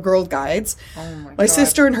young for Girl Guides. Oh my My God.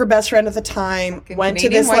 sister and her best friend at the time Fucking went to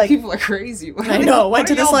Canadian this white like people are crazy. I know What went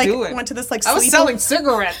to are this y'all like doing? went to this like I was sleepover- selling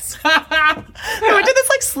cigarettes. I went to this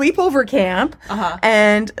like sleepover camp, Uh-huh.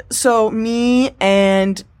 and so me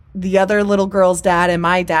and the other little girl's dad and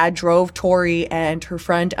my dad drove Tori and her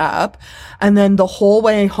friend up, and then the whole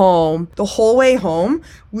way home,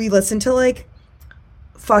 we listened to like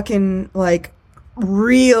fucking like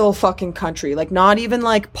real fucking country, like not even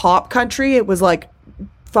like pop country. It was like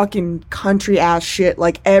fucking country ass shit.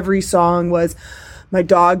 Like every song was, my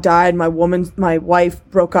dog died, my wife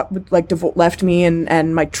broke up, like left me,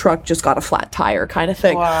 and my truck just got a flat tire kind of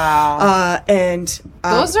thing. Wow.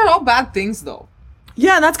 Those are all bad things though.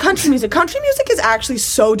 Yeah, and that's country music. Country music is actually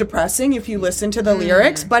so depressing if you listen to the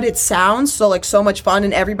lyrics, but it sounds so much fun,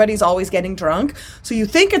 and everybody's always getting drunk. So you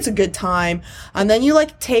think it's a good time, and then you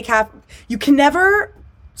like you can never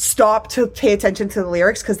stop to pay attention to the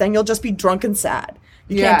lyrics, because then you'll just be drunk and sad.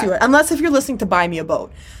 You can't Yeah. do it. Unless if you're listening to Buy Me a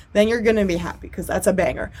Boat. Then you're going to be happy, because that's a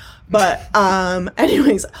banger. But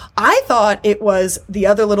anyways, I thought it was the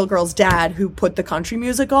other little girl's dad who put the country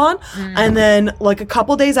music on. And then like a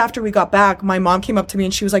couple days after we got back, my mom came up to me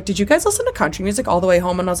and she was like, "Did you guys listen to country music all the way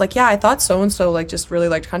home?" And I was like, "Yeah, I thought so-and-so like just really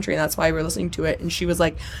liked country, and that's why we were listening to it." And she was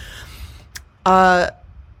like,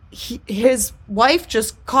 his wife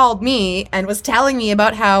just called me and was telling me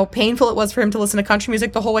about how painful it was for him to listen to country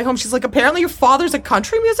music the whole way home. She's like, "Apparently your father's a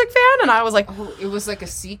country music fan?" And I was like, Oh, it was like a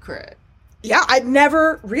secret. yeah, I'd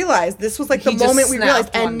never realized. This was like the He just moment we realized.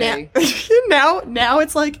 snapped And one now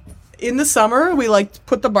it's like in the summer, we like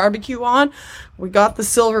put the barbecue on. We got the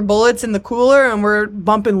Silver Bullets in the cooler, and we're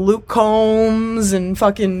bumping Luke Combs and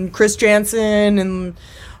fucking Chris Jansen and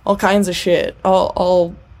all kinds of shit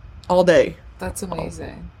all day. That's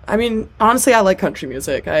amazing. I mean, honestly, I like country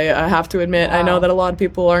music. I have to admit. I know Wow. that a lot of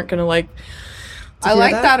people aren't gonna like. I hear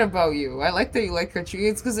like that? that about you. I like that you like country.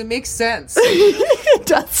 It's because it makes sense. It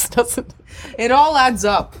doesn't. It all adds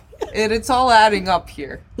up. It's all adding up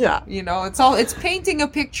here. Yeah. You know, it's painting a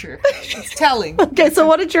picture. It's telling. Okay, so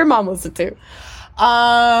what did your mom listen to?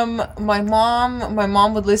 My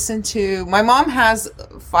mom would listen to. My mom has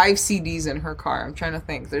 5 CDs in her car. I'm trying to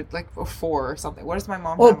think. They're like 4 or something. What does my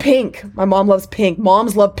mom? Oh, have? Pink. My mom loves Pink.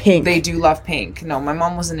 Moms love Pink. They do love Pink. No, my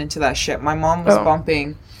mom wasn't into that shit. My mom was Oh.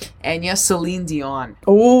 bumping Enya, Celine Dion.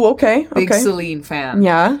 Oh, okay. Big Okay. Celine fan.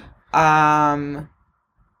 Yeah.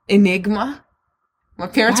 Enigma. My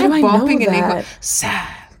parents Why were do I know bumping Enigma. that? Sad,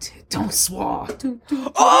 don't swallow.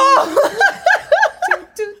 Oh!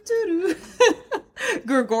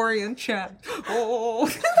 Gregorian chant. Oh.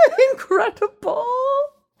 Incredible.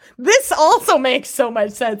 This also makes so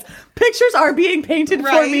much sense. Pictures are being painted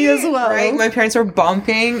for me as well. Right? My parents were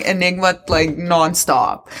bumping Enigma like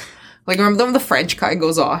nonstop. Like remember when the French guy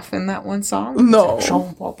goes off in that one song? No.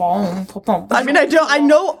 I mean,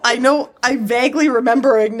 I vaguely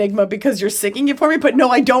remember Enigma because you're singing it for me, but no,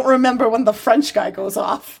 I don't remember when the French guy goes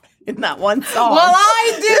off in that one song. Well,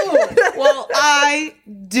 I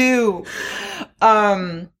do.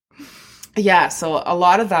 Yeah, so a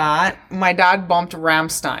lot of that. My dad bumped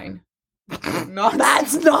Rammstein. Not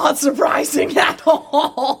That's not surprising at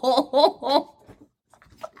all.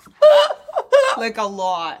 like a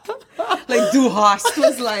lot. Like Du Hast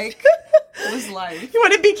was like.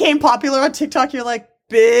 When it became popular on TikTok, you're like,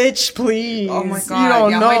 "Bitch, please." Oh my god! You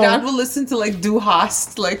don't yeah, know. my dad will listen to like Du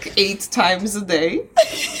Hast like 8 times a day.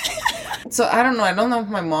 So I don't know. I don't know if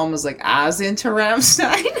my mom was like as into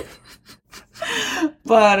Rammstein.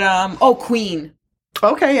 But Queen.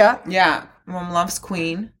 Okay, yeah. Yeah, mom loves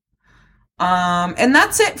Queen. And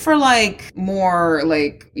that's it for like more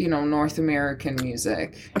like, you know, North American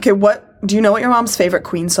music. Okay, do you know what your mom's favorite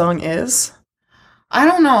Queen song is? I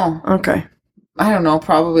don't know. Okay. I don't know,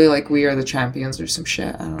 probably like We Are the Champions or some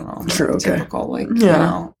shit. I don't know. True, okay. Typical, like, you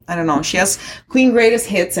know. I don't know. She has Queen Greatest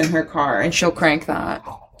Hits in her car, and she'll crank that.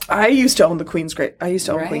 I used to own Queen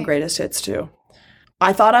Greatest Hits too.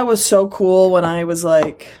 I thought I was so cool when I was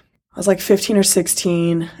like 15 or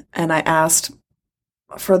 16, and I asked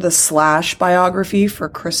for the Slash biography for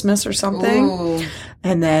Christmas or something. Ooh.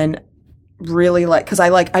 And then really because I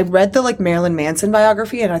read the Marilyn Manson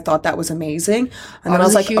biography and I thought that was amazing. And then I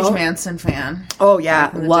was like, a huge Manson fan. Oh yeah,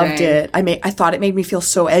 loved it. I thought it made me feel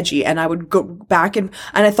so edgy, and I would go back and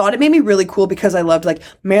I thought it made me really cool because I loved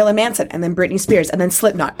Marilyn Manson and then Britney Spears and then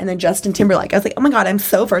Slipknot and then Justin Timberlake. I was like, oh my god, I'm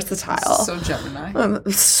so versatile. So Gemini.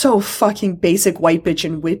 I'm so fucking basic white bitch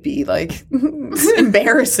and whippy. It's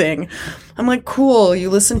embarrassing. I'm like, cool, you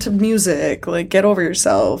listen to music, get over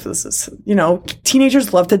yourself. This is,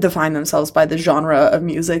 teenagers love to define themselves by the genre of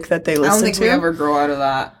music that they listen to. I don't think we ever grow out of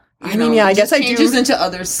that. I guess I do. Changes into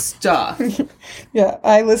other stuff. Yeah,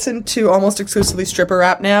 I listen to almost exclusively stripper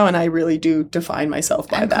rap now, and I really do define myself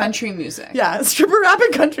by that. Country music. Yeah, stripper rap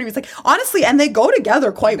and country music. Honestly, and they go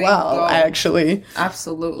together quite well, actually.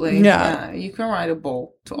 Absolutely. Yeah. You can ride a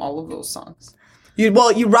boat to all of those songs. You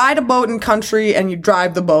ride a boat in country, and you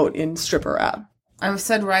drive the boat in stripper rap. I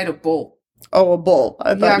said ride a boat. Oh, a boat.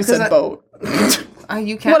 I thought you said boat.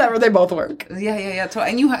 You can. Whatever, they both work. Yeah.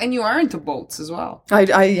 And you are into boats as well. I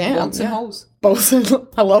am. Boats and hoes. Boats.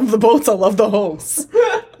 I love the boats. I love the hoes.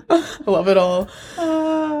 I love it all.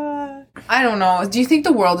 I don't know. Do you think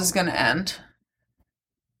the world is going to end?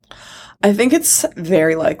 I think it's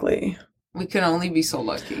very likely. We can only be so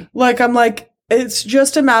lucky. It's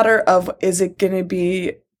just a matter of, is it going to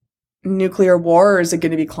be nuclear war or is it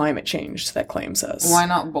going to be climate change that claims us? Why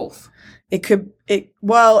not both? But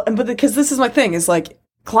because this is my thing, is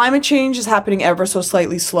climate change is happening ever so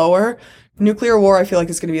slightly slower. Nuclear war, I feel like,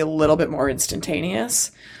 is going to be a little bit more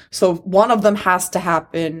instantaneous. So one of them has to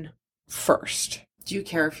happen first. Do you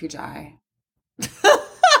care if you die? The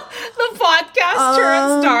podcast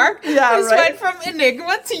turns dark. Yeah, This went from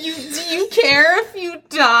Enigma to do you care if you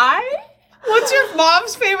die? What's your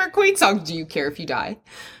mom's favorite Queen song? Do you care if you die?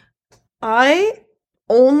 I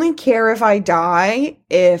only care if I die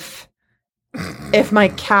if my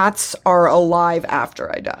cats are alive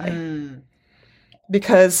after I die.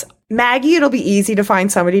 Because Maggie, it'll be easy to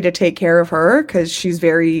find somebody to take care of her because she's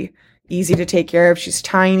very easy to take care of. She's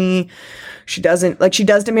tiny. She does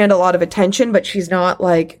demand a lot of attention, but she's not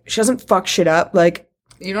she doesn't fuck shit up.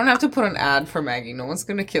 You don't have to put an ad for Maggie. No one's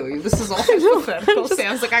gonna kill you. This is all hypothetical.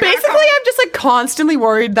 Sam's I'm just constantly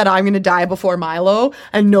worried that I'm gonna die before Milo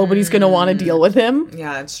and nobody's gonna want to deal with him.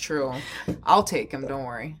 Yeah, it's true. I'll take him. Don't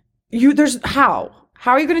worry. How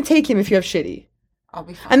are you gonna take him if you have Shitty? I'll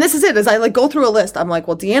be fine. And this is it. As I go through a list, I'm like,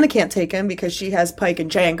 well, Deanna can't take him because she has Pike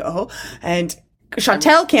and Django, and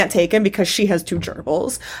Chantel can't take him because she has two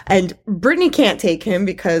gerbils, and Brittany can't take him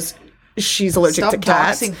because she's allergic to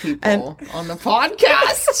cats. Stop doxing people on the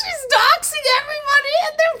podcast. She's doxing everybody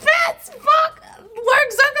and their pets. Fuck. Mark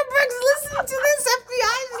Zuckerberg's listening to this.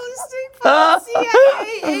 FBI's listening.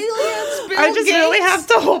 CIA, aliens, Bill I just Gates. really have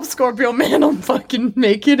to hope Scorpio Man will fucking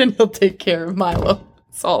make it and he'll take care of Milo.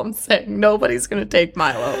 That's all I'm saying. Nobody's gonna take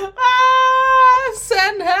Milo.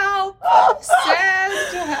 Send help.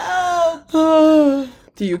 Send help.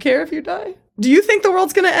 Do you care if you die? Do you think the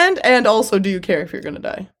world's gonna end? And also, do you care if you're gonna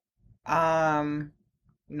die?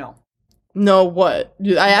 No. No, what?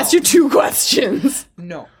 I asked you two questions.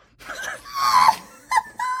 No.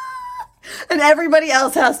 And everybody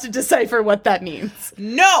else has to decipher what that means.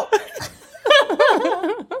 No.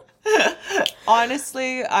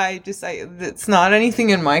 Honestly, it's not anything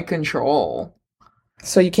in my control.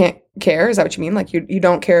 So you can't care? Is that what you mean? You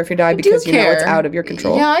don't care if you die because you know it's out of your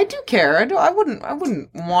control? Yeah, I do care. I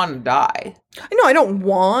wouldn't want to die. No, I don't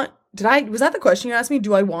want. Was that the question you asked me?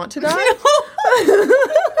 Do I want to die? No.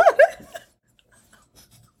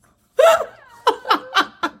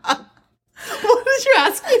 What did you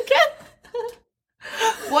ask me again?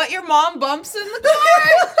 What, your mom bumps in the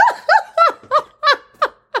car?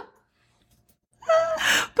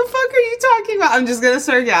 The fuck are you talking about? I'm just gonna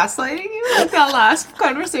start gaslighting you like that last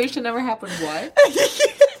conversation never happened. What?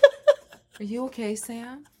 Are you okay,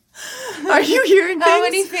 Sam? Are you hearing things? How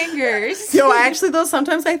many fingers? Yo, though,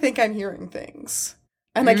 sometimes I think I'm hearing things.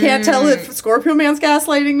 And I can't tell if Scorpio Man's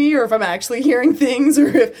gaslighting me or if I'm actually hearing things, or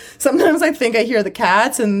if sometimes I think I hear the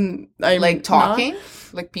cats and I'm talking? Not.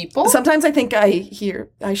 Like people? Sometimes I think I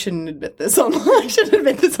shouldn't admit this on the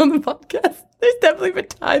podcast. There's definitely been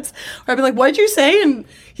times where I've been like, what'd you say? And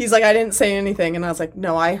he's like, I didn't say anything. And I was like,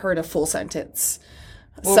 no, I heard a full sentence.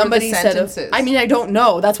 What Somebody were the said, sentences? I don't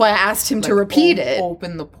know. That's why I asked him to repeat it.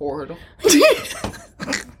 Open the portal.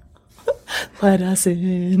 Let us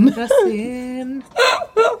in. Let us in.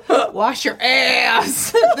 Wash your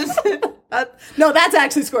ass. No, that's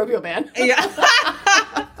actually Scorpio Man. Yeah.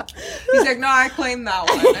 He's like, no, I claim that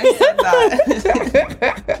one. I said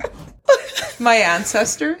that. My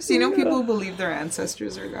ancestors. You know, people who believe their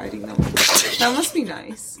ancestors are guiding them. That must be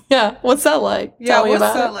nice. Yeah. What's that like? Yeah, Tell me what's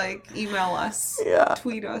about that it. like? Email us. Yeah.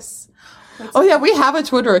 Tweet us. Oh yeah, we have a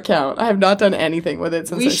Twitter account. I have not done anything with it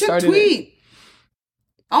since We I should started tweet.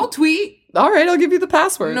 I'll tweet. All right, I'll give you the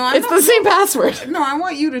password. No, I'm it's not- the same password. No, I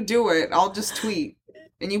want you to do it. I'll just tweet.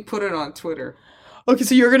 And you put it on Twitter. Okay,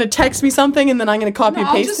 so you're going to text me something and then I'm going to copy No, and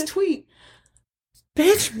I'll paste just it? tweet.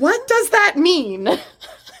 Bitch, what does that mean?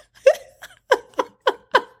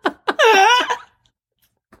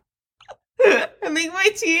 I think my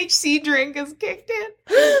THC drink has kicked in.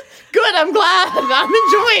 Good, I'm glad. I'm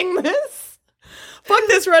enjoying this. Fuck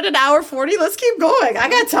this, we're at an hour 40. Let's keep going. I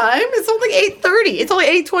got time. It's only 8:30. It's only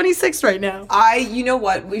 8:26 right now. You know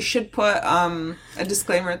what? We should put a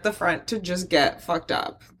disclaimer at the front to just get fucked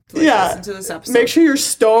up. Listen to this episode. Make sure you're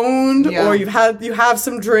stoned Yeah. or you have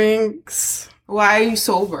some drinks. Why are you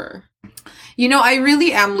sober? You know, I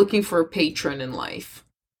really am looking for a patron in life.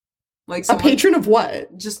 Like A someone, patron of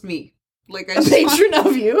what? just me. Like A patron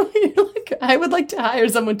of you? You're like, I would like to hire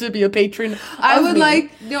someone to be a patron. I of would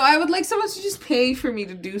me. I would like someone to just pay for me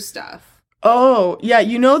to do stuff. Oh, yeah,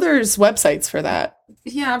 you know there's websites for that.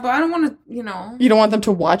 Yeah, but I don't want to, you know. You don't want them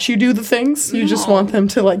to watch you do the things? You just No. want them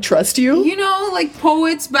to, like, trust you? You know, like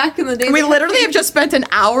poets back in the day. We they literally had have just spent an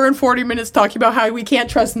hour and 40 minutes talking about how we can't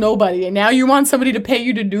trust nobody, and now you want somebody to pay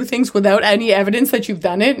you to do things without any evidence that you've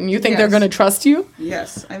done it, and you think they're Yes. going to trust you?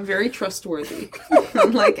 Yes, I'm very trustworthy.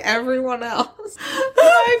 Like everyone else.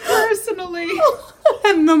 I personally.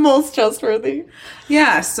 I'm the most trustworthy.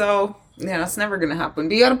 Yeah, so, yeah, it's never going to happen.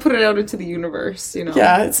 But you got to put it out into the universe, you know?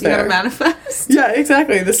 Yeah, it's You got to fair. manifest. Yeah,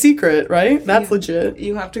 exactly. The secret, right? That's legit.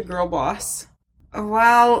 You have to girl boss.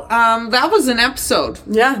 Well, that was an episode.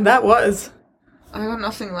 Yeah, that was. I got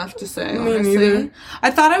nothing left to say, Me honestly. neither.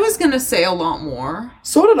 I thought I was going to say a lot more.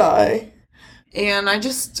 So did I. And I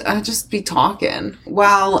just be talking.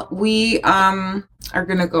 Well, we are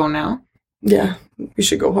gonna go now. Yeah, we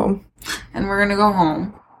should go home. And we're gonna go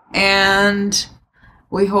home. And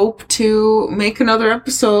we hope to make another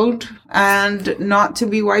episode and not to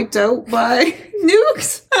be wiped out by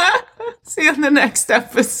nukes. See you on the next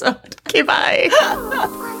episode. Okay,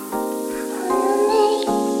 bye.